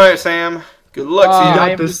 Alright, Sam. Good luck to you.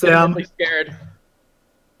 got I'm this, Sam. legitimately scared.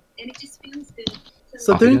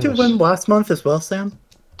 So didn't you win last month as well, Sam?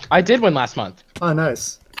 I did win last month, Oh,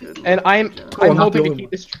 nice. and I'm not hoping the to only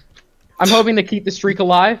keep this. I'm hoping to keep the streak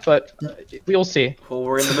alive, but we'll see. Well,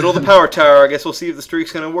 we're in the middle of the power tower. I guess we'll see if the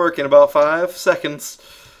streak's going to work in about 5 seconds.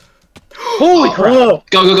 Holy crap! Oh,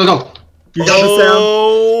 Go, go, go, go. you got this, Sam.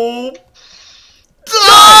 Oh!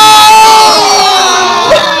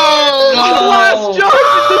 The last jump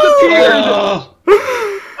disappeared.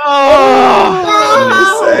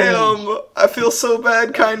 Oh, Sam! I feel so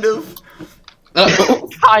bad, kind of.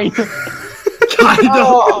 Kind of. Kind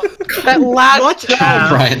of. That last jump.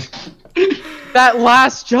 Brian. That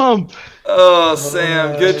last jump. Oh,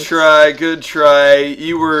 Sam, good try, good try.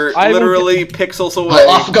 You were I will literally pixels away.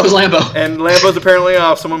 Off goes Lambo. And Lambo's apparently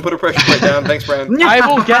off. Someone put a pressure plate down. Thanks, Brian. I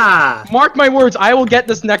will get. Mark my words. I will get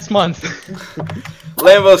this next month.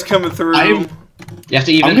 Lambo's coming through. You have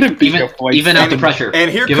to I'm gonna beat your voice. even out the pressure. And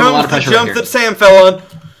here Give him a lot comes of the pressure jump right that Sam fell on.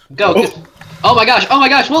 Go. Oh my gosh. Oh my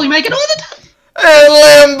gosh. Will he make it? Oh, the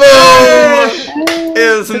And Lambo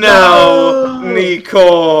is now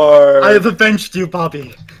Nikor. I have avenged you,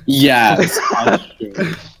 Bobby. Yes.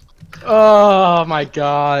 Oh my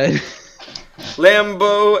god.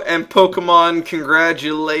 Lambo and Pokemon,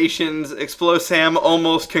 congratulations. Explosam,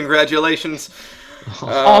 almost congratulations.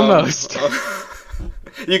 Almost.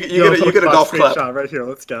 You get a golf clap. Shot right here.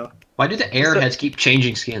 Let's go. Why do the airheads keep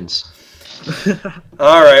changing skins?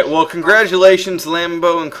 All right. Well, congratulations,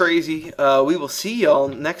 Lambo and Crazy. We will see y'all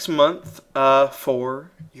next month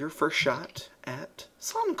for your first shot at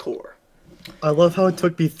Suncore. I love how it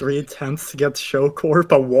took me 3 attempts to get Showcore,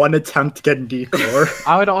 but 1 attempt to get Decor.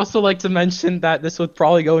 I would also like to mention that this would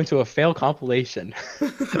probably go into a fail compilation.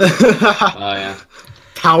 Oh yeah.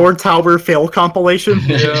 Tower fail compilation.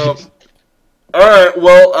 Yeah. All right.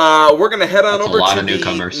 Well, we're gonna head on That's over a lot to of the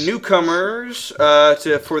newcomers.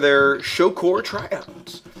 for their Showcore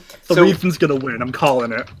tryouts. The Reason's gonna win. I'm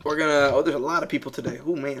calling it. We're gonna. Oh, there's a lot of people today.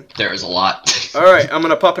 Oh man. There's a lot. All right. I'm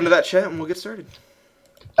gonna pop into that chat and we'll get started.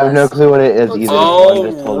 I have no clue what it is either.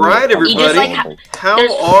 All right, everybody.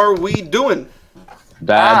 How are we doing?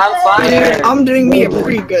 Bad. I'm doing me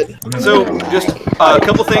pretty good. So, just a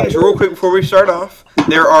couple things real quick before we start off.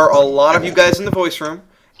 There are a lot of you guys in the voice room,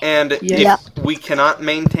 and if we cannot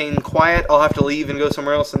maintain quiet, I'll have to leave and go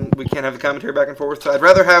somewhere else, and we can't have the commentary back and forth. So I'd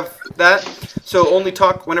rather have that. So only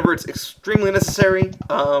talk whenever it's extremely necessary.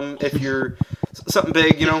 If you're something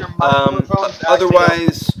big, you know.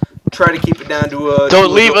 Otherwise, try to keep it down to a.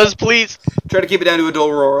 Don't leave us, please. Try to keep it down to a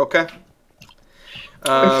dull roar, okay?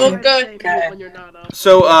 Okay.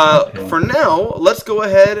 So, for now, let's go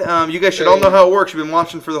ahead. You guys should all know how it works. You've been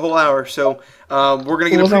watching for the whole hour. So, we're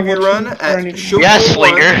going to get a preview run at Showcore Yes, 1.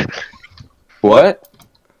 Slinger. What?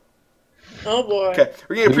 Oh boy. Okay,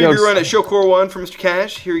 we're going to get a preview run at Showcore 1 for Mr.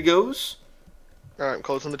 Cash. Here he goes. Alright, I'm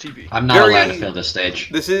closing the TV. I'm not allowed to fill this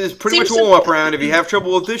stage. This is pretty much a warm-up round. If you have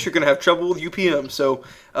trouble with this, you're going to have trouble with UPM. So,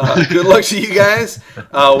 good luck to you guys.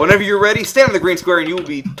 Whenever you're ready, stand on the green square and you will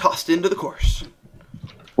be tossed into the course.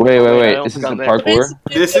 Wait. This is the parkour?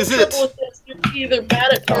 This is it. You're either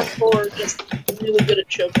bad at parkour or just really good at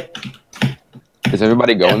choking. Is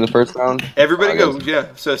everybody going the first round? Everybody goes, yeah.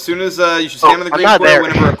 So as soon as you should stand on the green square,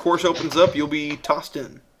 whenever a course opens up, you'll be tossed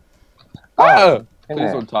in. Oh!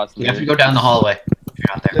 Please don't toss me. You have to go down the hallway if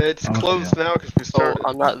you're not there. It's closed now because we started.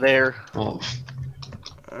 I'm not there. Oh.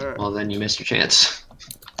 Well, then you missed your chance.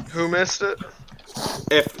 Who missed it?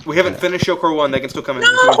 If we haven't finished Showcore 1, they can still come in.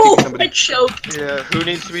 No! I choked. Yeah, who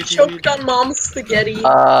needs to be Choked on mom's spaghetti.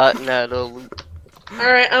 No.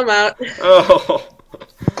 Alright, I'm out. Oh.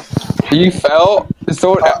 You fell?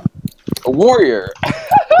 So, a warrior.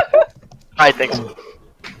 I think so.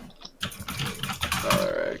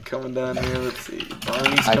 Alright, coming down here, let's see.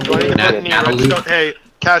 Barney's coming in. Hey,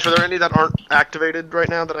 Cash, are there any that aren't activated right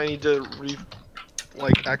now that I need to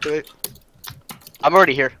activate? I'm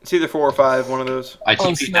already here. It's either 4 or 5, one of those. I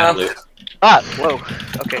TP'd down loop. Whoa.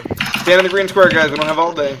 Okay. Stand in the green square, guys. We don't have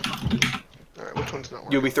all day. Alright, which one's not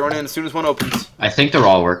working? You'll be thrown in as soon as one opens. I think they're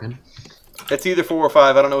all working. It's either 4 or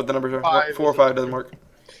 5. I don't know what the numbers are. 5. 4 or 5 doesn't work.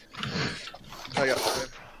 I got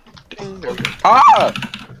 5. Ding, there we go. Ah!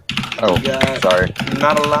 Oh, sorry.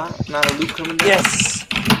 Not a lot. Not a loop coming down. Yes!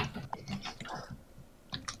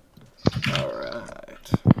 Alright.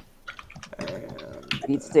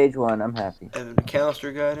 Beat stage 1, I'm happy. Evan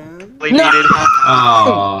McAllister got in. Needed.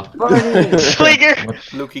 Oh. Slinger!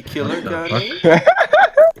 Loki Killer got in.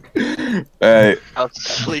 Hey.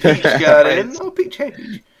 Peach got in. Oh, Peach, hey,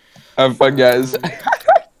 Peach. Have fun, guys.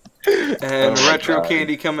 And Retro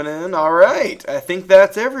Candy coming in. Alright, I think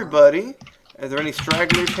that's everybody. Are there any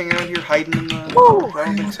stragglers hanging out here hiding in the... I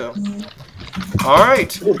don't think so.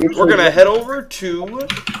 Alright, we're going to head over to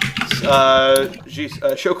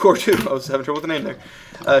Showcore 2. I was having trouble with the name there.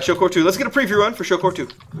 Showcore 2. Let's get a preview run for Showcore 2.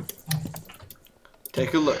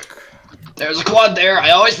 Take a look. There's a quad there.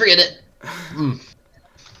 I always forget it.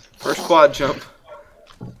 First quad jump.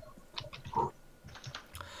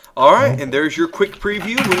 Alright, and there's your quick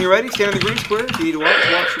preview. When you're ready, stand in the green square. If you need to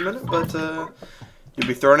watch for a minute, but you'll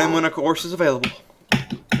be thrown in when a course is available.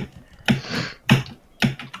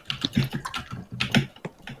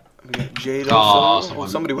 We got Jade also. Oh,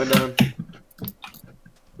 somebody went down.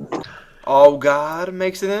 Oh, God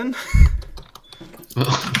makes it in.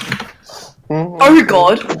 Oh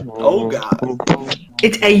god. Oh, God.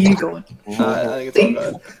 It's AU God. I think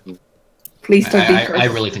it's all God. Please don't be I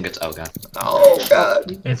really think it's oh god. Oh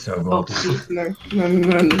god. It's so Oh, good. please,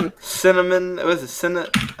 no. Cinnamon. What is it?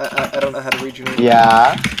 I don't know how to read your name.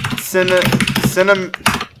 Yeah. Cinnamical.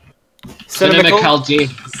 Cinnamicaldehyde.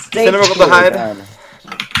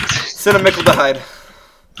 Cinnamicaldehyde.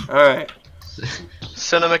 Alright.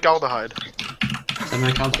 Cinnamic-aldehyde.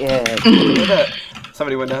 Look at that.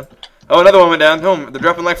 Somebody went down. Oh, another one went down. Oh, they're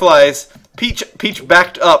dropping like flies. Peach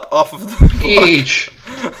backed up off of the Peach.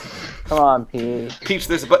 Come on, Peach. Peach,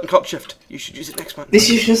 there's a button called shift. You should use it next month. This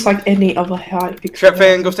is just like any other Hypixel. Trap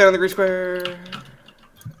fan, go stand on the green square.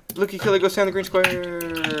 Lucky Killer, go stand on the green square.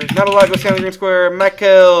 Not a lot, go stand on the green square.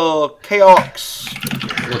 Michael, K-Ox,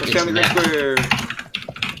 go stand on the green square.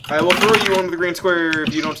 I will throw you onto the green square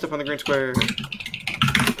if you don't step on the green square.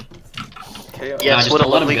 K-Ox. Yes, what a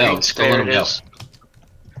don't let him lovely go. green Just don't let square him it go. is.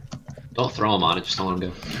 Don't throw him on it. Just don't let him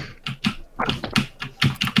go.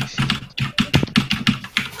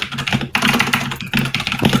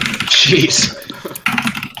 Jeez.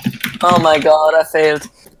 Oh my god, I failed.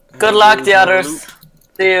 Good luck, the others.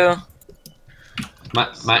 See you.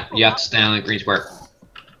 You have to stand on the green square.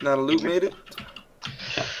 Not a loop made it.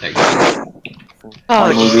 Yeah, there you go.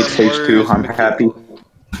 Finally, stage 2. I'm happy.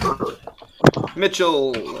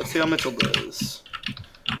 Mitchell, let's see how Mitchell does.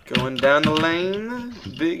 Going down the lane,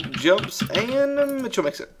 big jumps, and Mitchell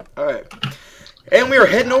makes it. Alright. And we are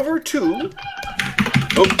heading over to...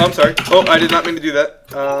 Oh, I'm sorry. Oh, I did not mean to do that.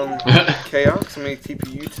 Chaos, let me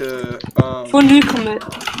TP you to... For newcomer,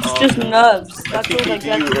 it's just nerves. I That's all I TP'd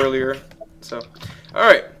get. you earlier. So,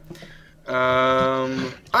 alright.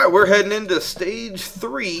 Alright, we're heading into stage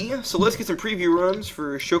 3. So let's get some preview runs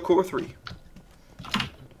for Showcore 3.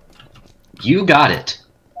 You got it.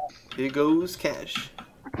 Here goes Cash.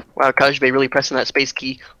 Wow, Kaj Bay really pressing that space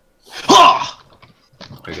key. Ha!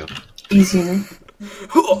 There you go. Easy, man.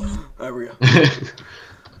 There we go.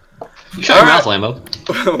 You shut your mouth,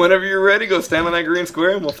 Lambo. Whenever you're ready, go stand on that green square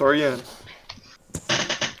and we'll throw you in.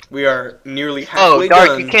 We are nearly halfway Dark,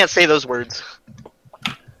 done. you can't say those words.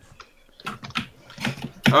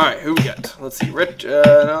 Alright, who we got? Let's see. Rich,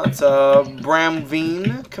 no, it's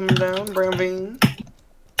Bramveen coming down. Bramveen.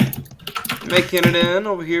 Making it in.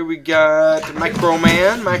 Over here we got Micro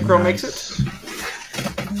Man. Micro makes it.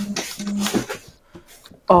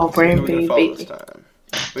 Oh, Brain Who we gonna follow Baby. this time?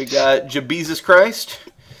 We got Jabezus Christ.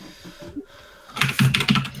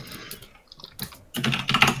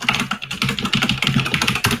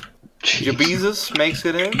 Jabezus makes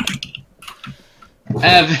it in.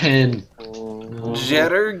 Evan.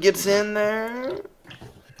 Jetter gets in there.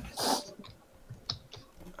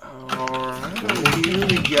 Alright, here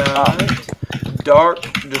we got Dark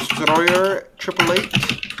Destroyer 888.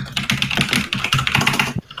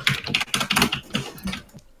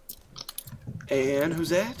 And who's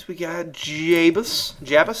that? We got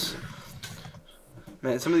Jabus.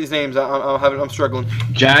 Man, some of these names I'm struggling.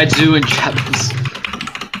 Jadzu and Jabus.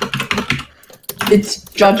 It's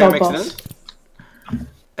Jaja Makes Boss. it in.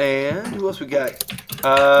 And who else we got?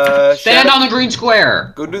 Stand on the green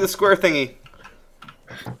square. Go do the square thingy.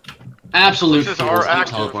 Absolute This is fools our keep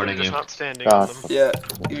active, teleporting just you. not standing on them. Yeah,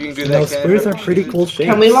 if you can do No, that. squares are pretty cool shapes.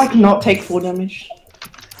 Can we like not take full damage?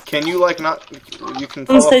 Can you like not? You can On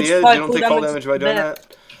fall off the edge. stage You 5, don't full take fall damage damage by doing there.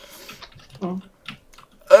 that.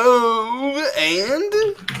 Oh,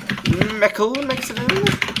 and Meckle makes it in.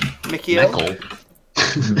 Michiel.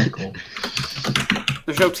 Meckle.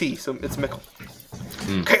 There's no T, so it's Mickle.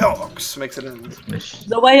 Chaos makes it in.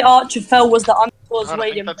 The way Archer fell was the underscores I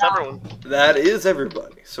weighed think him that's down. everyone. That is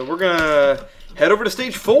everybody. So we're gonna head over to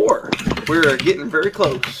stage 4. We're getting very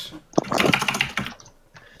close.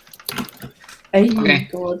 Hey Okay.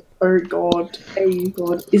 God, oh God, hey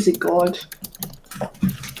God, is it God?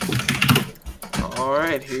 All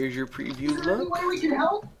right, here's your preview look.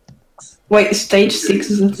 Wait, stage 6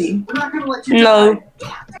 is a thing. No.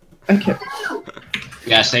 Okay.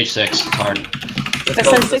 Yeah, stage 6. It's hard. It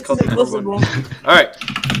says 6 is invisible. All right.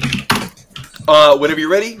 Whenever you're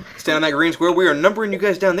ready, stand on that green square. We are numbering you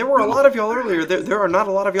guys down. There were a lot of y'all earlier. There are not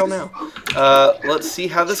a lot of y'all now. Let's see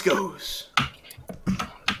how this goes.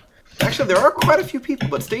 Actually, there are quite a few people,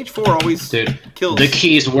 but stage 4 always kills. The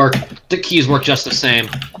keys work. The keys work just the same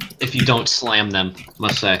if you don't slam them.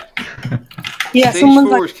 Must say. Yeah, Stage someone's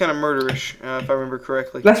 4 like, is kind of murderish, if I remember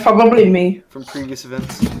correctly. That's probably me. From previous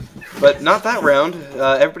events, but not that round.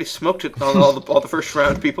 Everybody smoked it on all the first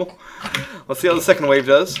round, people. Let's see how the second wave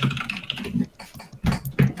does.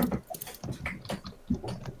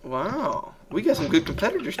 Wow, we got some good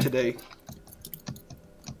competitors today.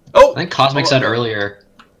 Oh, I think Cosmic said earlier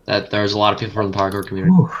that there's a lot of people from the parkour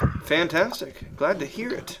community. fantastic! Glad to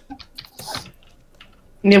hear it.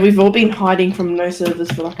 Yeah, we've all been hiding from no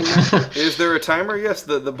servers for like a month. Is there a timer? Yes,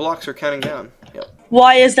 the blocks are counting down. Yep.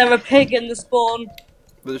 why is there a pig in the spawn?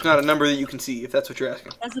 But there's not a number that you can see, if that's what you're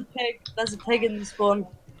asking. There's a pig. There's a pig in the spawn.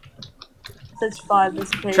 Stage 5,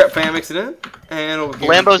 there's a pig. Trap fan makes it in, and over here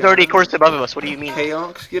Lambo's already a course above us. What do you mean?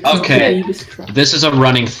 Chaos gets Okay, this is a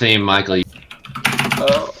running theme, Michael.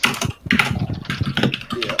 Oh.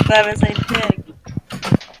 There is a pig.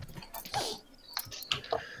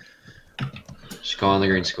 Just go on the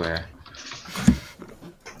green square.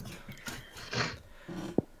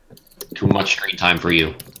 much screen time for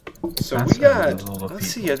you. So we got. Let's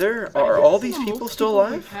see. Are all these people still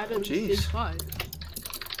alive? Jeez.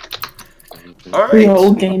 All right. We're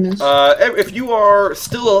old gamers. If you are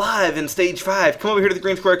still alive in stage 5, come over here to the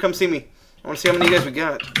green square. Come see me. I want to see how many of you guys we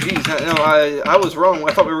got. Jeez, I was wrong.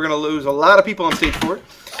 I thought we were gonna lose a lot of people on stage 4.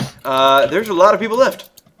 There's a lot of people left.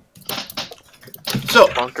 So,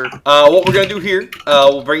 what we're going to do here,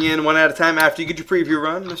 we'll bring you in one at a time after you get your preview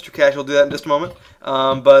run. Mr. Cash will do that in just a moment.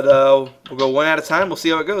 But we'll go one at a time. We'll see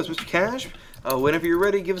how it goes. Mr. Cash, whenever you're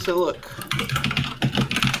ready, give us a look.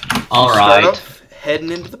 All Start right. off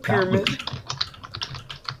heading into the pyramid.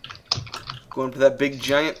 Going for that big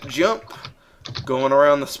giant jump. Going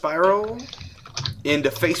around the spiral. Into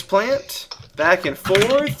faceplant. Back and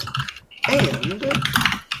forth. And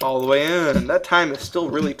all the way in. That time is still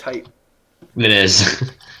really tight. It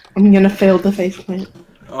is. I'm gonna fail the faceplant.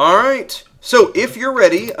 Alright. So, if you're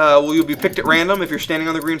ready, you'll be picked at random if you're standing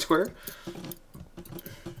on the green square.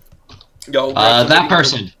 Yo, that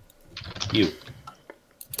person. You.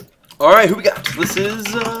 Alright, who we got? This is,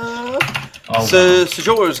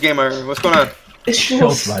 Sajor's Gamer. What's going on? It's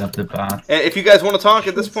right up the bat. And if you guys want to talk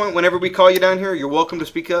at this point, whenever we call you down here, you're welcome to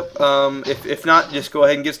speak up. If not, just go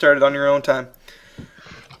ahead and get started on your own time.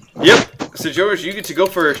 Yep. So George, you get to go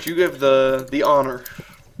first. You have the honor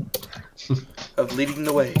of leading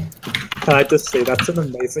the way. Can I just say that's an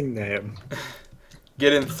amazing name?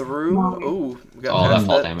 Getting through. Ooh, we got that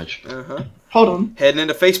fall damage. Hold on. Heading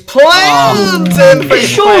into face plant and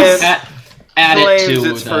face plant. Add it claims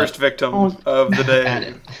to its first victim of the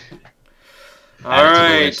day. All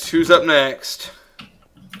right, who's up next?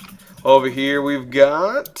 Over here we've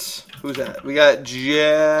got. Who's that? We got Jad.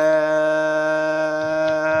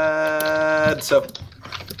 So,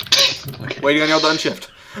 waiting on y'all to unshift.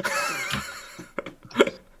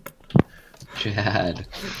 Jad.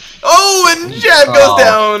 Oh, and Jad goes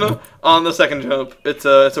down on the second jump. It's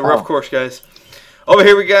a rough course, guys. Over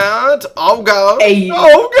here we got. Oh god.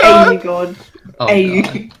 Oh god. Hey, God.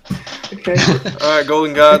 Hey. Okay. All right,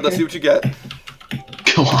 Golden God. Let's see what you got.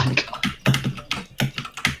 Go on, God.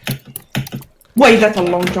 Wait, that's a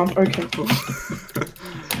long jump. Okay.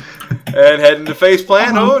 And heading to face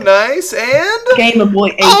plant. Oh, nice. And Gamer Boy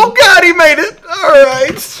 8. Oh god, he made it. All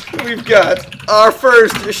right, we've got our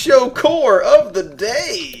first show core of the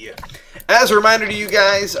day. As a reminder to you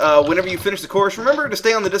guys, whenever you finish the course, remember to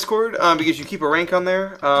stay on the Discord because you keep a rank on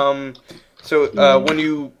there. When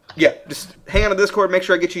you just hang on to Discord, make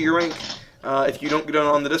sure I get you your rank. If you don't get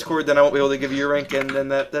on the Discord, then I won't be able to give you your rank, and then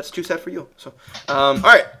that's too sad for you. So, all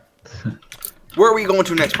right. Where are we going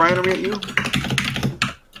to next, Brian? Are we at you?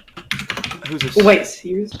 Who's this? Wait,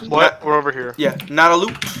 seriously? What? We're over here. Yeah, not a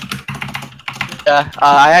loop.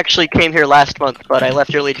 I actually came here last month, but I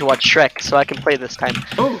left early to watch Shrek, so I can play this time.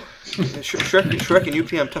 Oh, Shrek and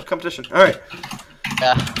UPM, tough competition. All right.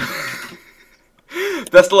 Yeah.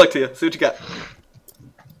 Best of luck to you. See what you got.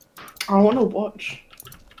 I want to watch.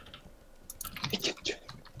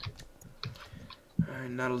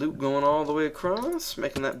 Alright, not a loop going all the way across,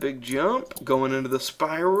 making that big jump, going into the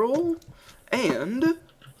spiral, and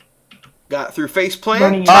got through face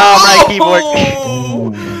plant. Oh, my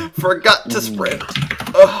keyboard! Forgot to sprint.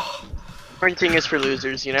 Oh. Sprinting is for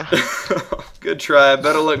losers, you know? Good try.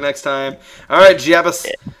 Better luck next time. Alright, Jabus.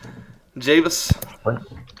 Jabus.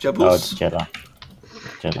 Jabus. Oh, it's Jeddah.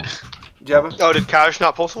 Jabba. Oh, did Cash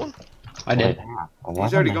not post one? I did.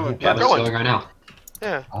 He's already going. Yeah, it's going right now.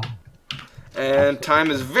 Yeah. And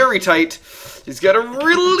time is very tight. He's got to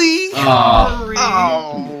really hurry.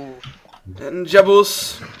 Oh. And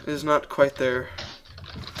Jabus is not quite there.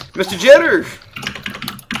 Mr. Jetter.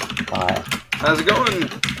 Hi. How's it going?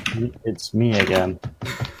 It's me again.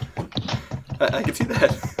 I can see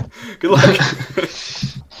that. Good luck.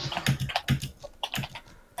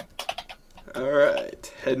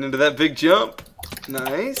 Alright. Heading into that big jump.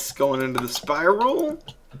 Nice. Going into the spiral.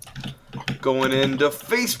 Going into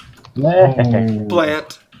face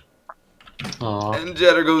plant. And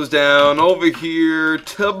Jetter goes down over here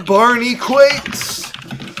to Barney Quakes.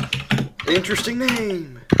 Interesting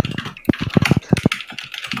name.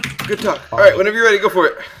 Good talk. Alright, whenever you're ready, go for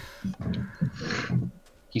it.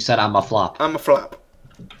 He said I'm a flop. I'm a flop.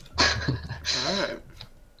 Alright.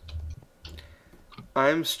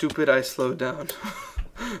 I'm stupid, I slowed down.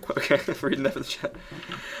 Okay, I'm reading that in the chat.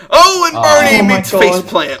 Oh, and Barney meets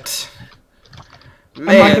faceplant.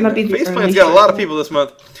 Man, faceplant's got a lot of people this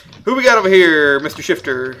month. Who we got over here, Mr.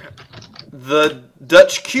 Shifter? The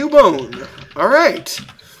Dutch Cubone. Alright.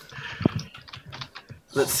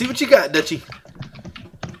 Let's see what you got, Dutchy.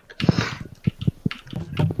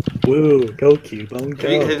 Woo, go Cubone,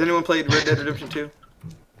 go. Has anyone played Red Dead Redemption 2?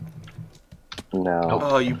 No.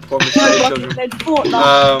 Oh, you poor misguided children.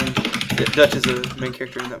 Dutch is a main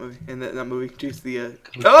character in that movie. In that movie, due to the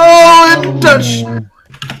oh, and Dutch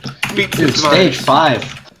beats Dude, his stage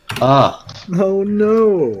 5. Oh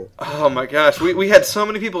no. Oh my gosh, we had so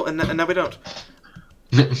many people, and now we don't.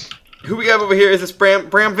 Who we got over here? Is this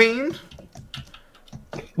Bramveen?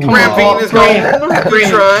 Bramveen is gone.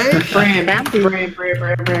 Good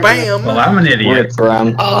try. Bam. Well, I'm an idiot. All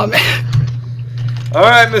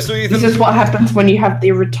right, Mr. Ethan. This is what happens when you have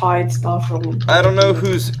the retired staff role. I don't know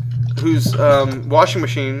whose washing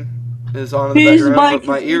machine is on in the Whose background, mic but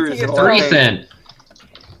my is ear is in a lot of pain. Ethan.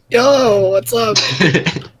 Yo, what's up?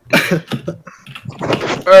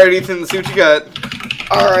 Alright, Ethan, let's see what you got.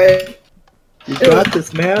 Alright. You got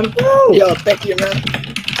this, man. Yo, thank you, man.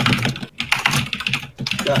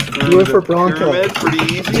 Got through Do it the for Bronco. pyramid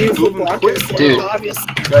pretty easy. Moving quick. Dude. Got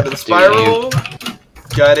to the spiral.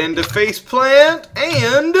 Got into faceplant.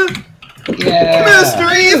 And... Yeah.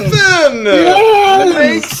 Mr. Ethan! Yes!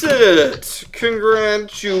 Makes it!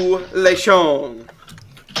 Congratulations.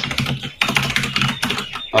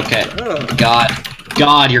 Okay.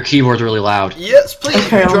 God, your keyboard's really loud. Yes, please.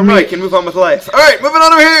 Okay, Use your mic and move on with life. Alright, moving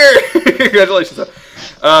on over here! Congratulations.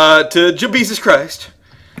 To Jesus Christ.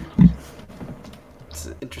 It's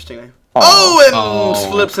an interesting name. Oh, and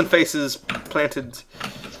flips and faces planted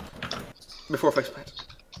before face plant.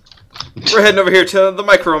 We're heading over here to the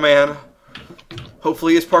Micro Man.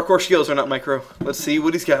 Hopefully his parkour skills are not micro. Let's see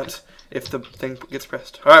what he's got if the thing gets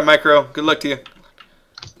pressed. Alright, Micro. Good luck to you.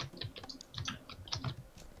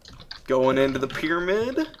 Going into the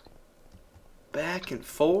pyramid. Back and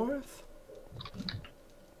forth.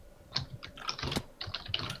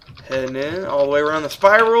 Heading in all the way around the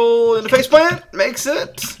spiral into faceplant. Makes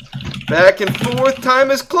it. Back and forth.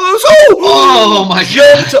 Time is close. Oh my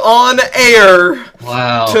Jumped on air.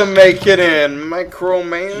 Wow. To make it in. Micro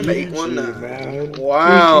Man 819.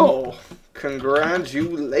 Wow.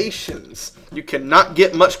 Congratulations. You cannot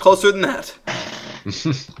get much closer than that.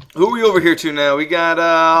 Who are we over here to now? We got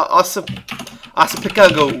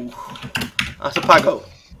Ossipago. Ossipago.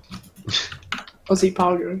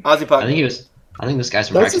 Ossipago. I think this guy's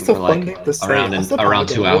been practicing for like around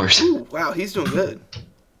 2 hours. Ooh, wow, he's doing good.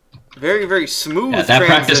 Very, very smooth. Yeah, that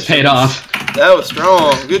practice paid off. That was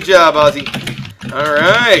strong. Good job, Ozzy. All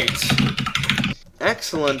right.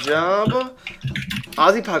 Excellent job,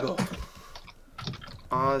 Ossipago.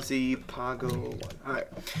 Ossipago. All right.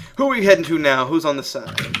 Who are we heading to now? Who's on the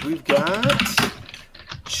side? We've got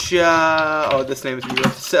oh, this name is weird.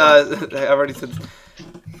 I already said.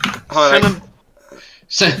 Hold on.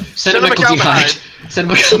 Cinemacaldehyde.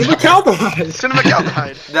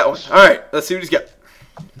 That one. All right. Let's see what he's got.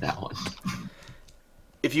 That one.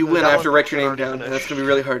 If you win, I have to write your name down. That's gonna be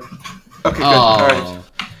really hard. Okay, good. Oh. All right.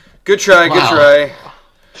 Good try. Wow. Good try.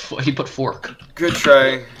 He put fork. Good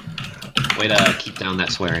try. Way to keep down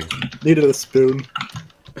that swearing. Needed a spoon.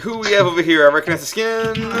 Who we have over here? I recognize the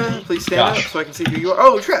skin. Please stand up so I can see who you are.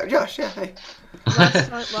 Oh, Josh. Yeah. Hey.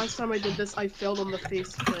 Last time I did this, I failed on the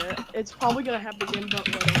face plant. It's probably gonna happen again, but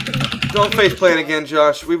whatever. Don't face plant again,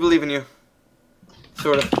 Josh. We believe in you.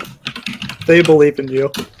 Sort of. They believe in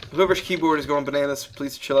you. Whoever's keyboard is going bananas,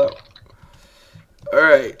 please chill out.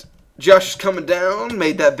 Alright. Josh is coming down,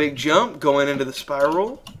 made that big jump, going into the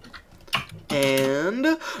spiral.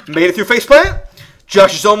 And made it through faceplant.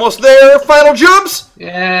 Josh is almost there. Final jumps.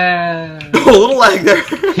 Yeah. A little lag there.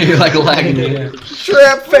 You're like a lag in the air.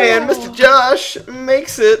 Trap fan, Mr. Josh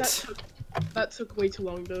makes it. That took way too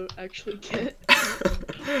long to actually get.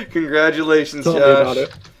 Congratulations, Tell me Josh. about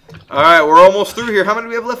it. Alright, we're almost through here. How many do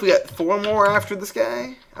we have left? We got 4 more after this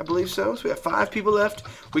guy. I believe so. So we have 5 people left.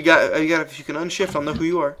 We got if you can unshift, I'll know who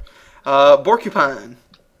you are. Borcupine.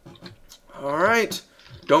 Alright.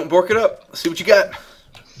 Don't bork it up. Let's see what you got.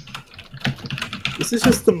 This is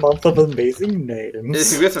just the month of amazing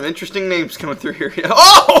names. We got some interesting names coming through here.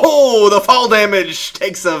 Oh! The fall damage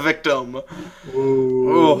takes a victim.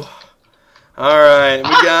 Ooh. Alright,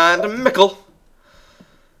 we got Mikkel.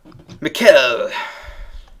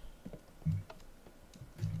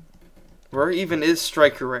 Where even is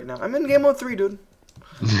Striker right now? I'm in game mode 3, dude.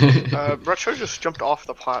 Retro just jumped off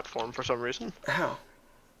the platform for some reason. How?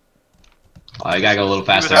 Oh, I gotta go a little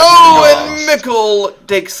faster. Oh, and Mikkel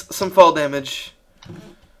takes some fall damage.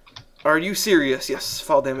 Are you serious? Yes,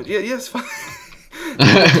 fall damage. Yeah, yes.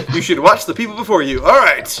 You should watch the people before you. All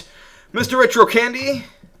right, Mr. Retro Candy.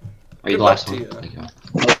 Are you the last one?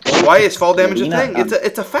 Why is fall damage a thing?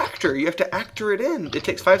 It's a factor. You have to actor it in. It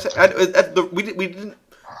takes 5 seconds. We didn't.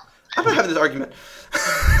 I'm not having this argument.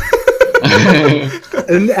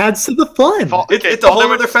 And it adds to the fun. It's a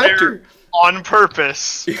whole other factor. On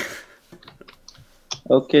purpose.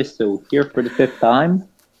 Okay, so here for the 5th time.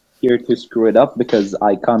 Here to screw it up because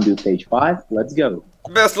I can't do page 5. Let's go.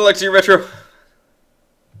 Best of luck to you, Retro.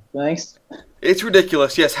 Thanks. It's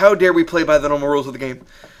ridiculous. Yes, how dare we play by the normal rules of the game?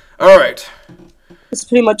 Alright. It's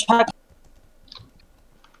pretty much hack.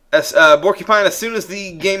 Porcupine, as soon as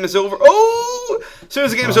the game is over... Oh! As soon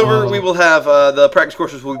as the game is over, we will have the practice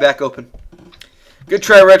courses will be back open. Good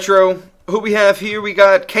try, Retro. Who we have here? We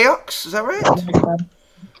got Chaox. Is that right?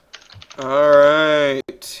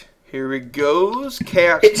 Alright. Here we goes.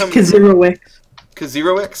 Chaox It's coming. Kazero-X.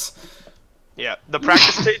 Kazero-X? Yeah, the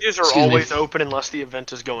practice stages are always open unless the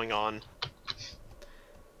event is going on.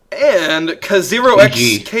 And Kazero-X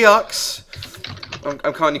Chaox.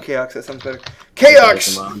 I'm calling you Chaox, that sounds better.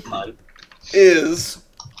 Chaox is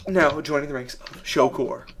now joining the ranks of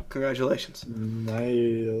Showcore. Congratulations.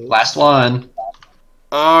 Nice. Last one.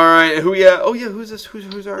 Alright, who who's this?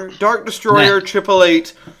 Who's our Dark Destroyer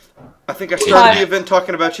 888. I think I started the event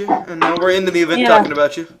talking about you, and now we're into the event talking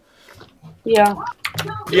about you. Yeah.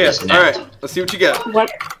 Yes, alright. Let's see what you got.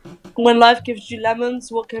 When life gives you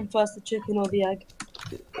lemons, what came first, the chicken or the egg?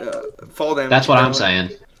 Fall damage. That's what I'm saying.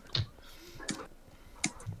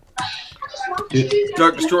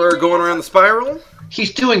 Dark Destroyer going around the spiral.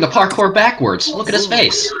 He's doing the parkour backwards. Look at his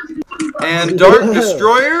face. And Dark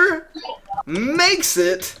Destroyer makes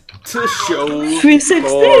it to show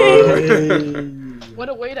 360. What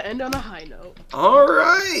a way to end on a high note.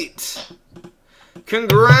 Alright.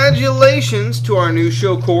 Congratulations to our new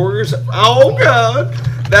show cores. Oh god.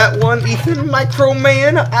 That one, Ethan,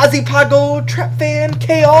 Microman, Azipago, Trap Fan,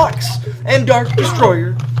 Chaox, and Dark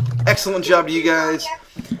Destroyer. Excellent job to you guys.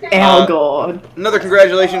 Oh god. Another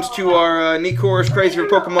congratulations to our Nikors, Crazy for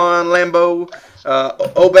Pokemon, Lambo,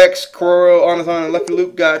 Obex, Kororo, Onazon, and Lucky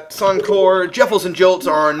Luke got Suncor. Jeffles and Jolts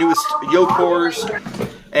are our newest Yokors.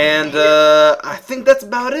 And I think that's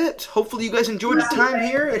about it. Hopefully you guys enjoyed the time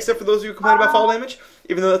here, except for those of you who complained about fall damage,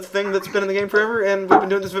 even though that's a thing that's been in the game forever, and we've been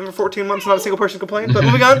doing this for 14 months, not a single person complained. But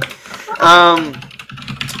moving on,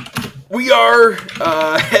 we are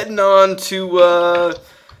heading on to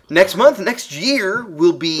next month. Next year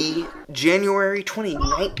will be January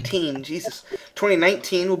 2019. Jesus.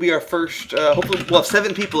 2019 will be our first, hopefully we'll have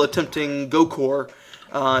 7 people attempting GoCore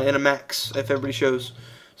in a max, if everybody shows.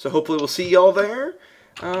 So hopefully we'll see y'all there.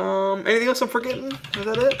 Anything else I'm forgetting? Is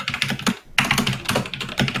that it?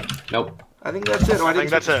 Nope. I think that's it. Oh, I think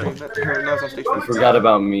that's it. You forgot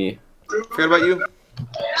about me. Forgot about you?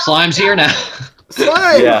 Slime's here now.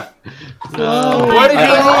 Slime! Yeah. Why did you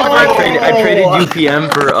I traded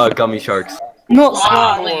UPM for gummy sharks. Not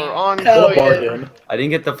smart. I didn't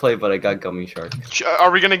get to play, but I got gummy sharks.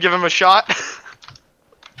 Are we gonna give him a shot?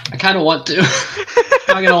 I kind of want to.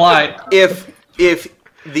 Not gonna lie. If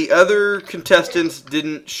the other contestants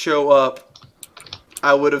didn't show up,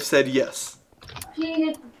 I would have said yes.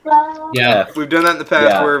 Yeah. We've done that in the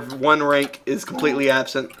past where if one rank is completely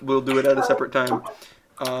absent, we'll do it at a separate time.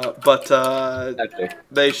 But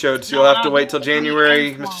they showed, so you'll have to wait till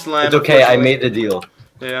January, Mr. Slime. It's okay, I made the deal.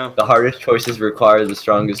 Yeah. The hardest choices require the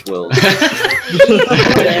strongest wills.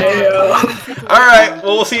 Alright,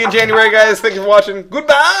 well, we'll see you in January, guys. Thank you for watching.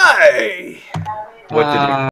 Goodbye! What did we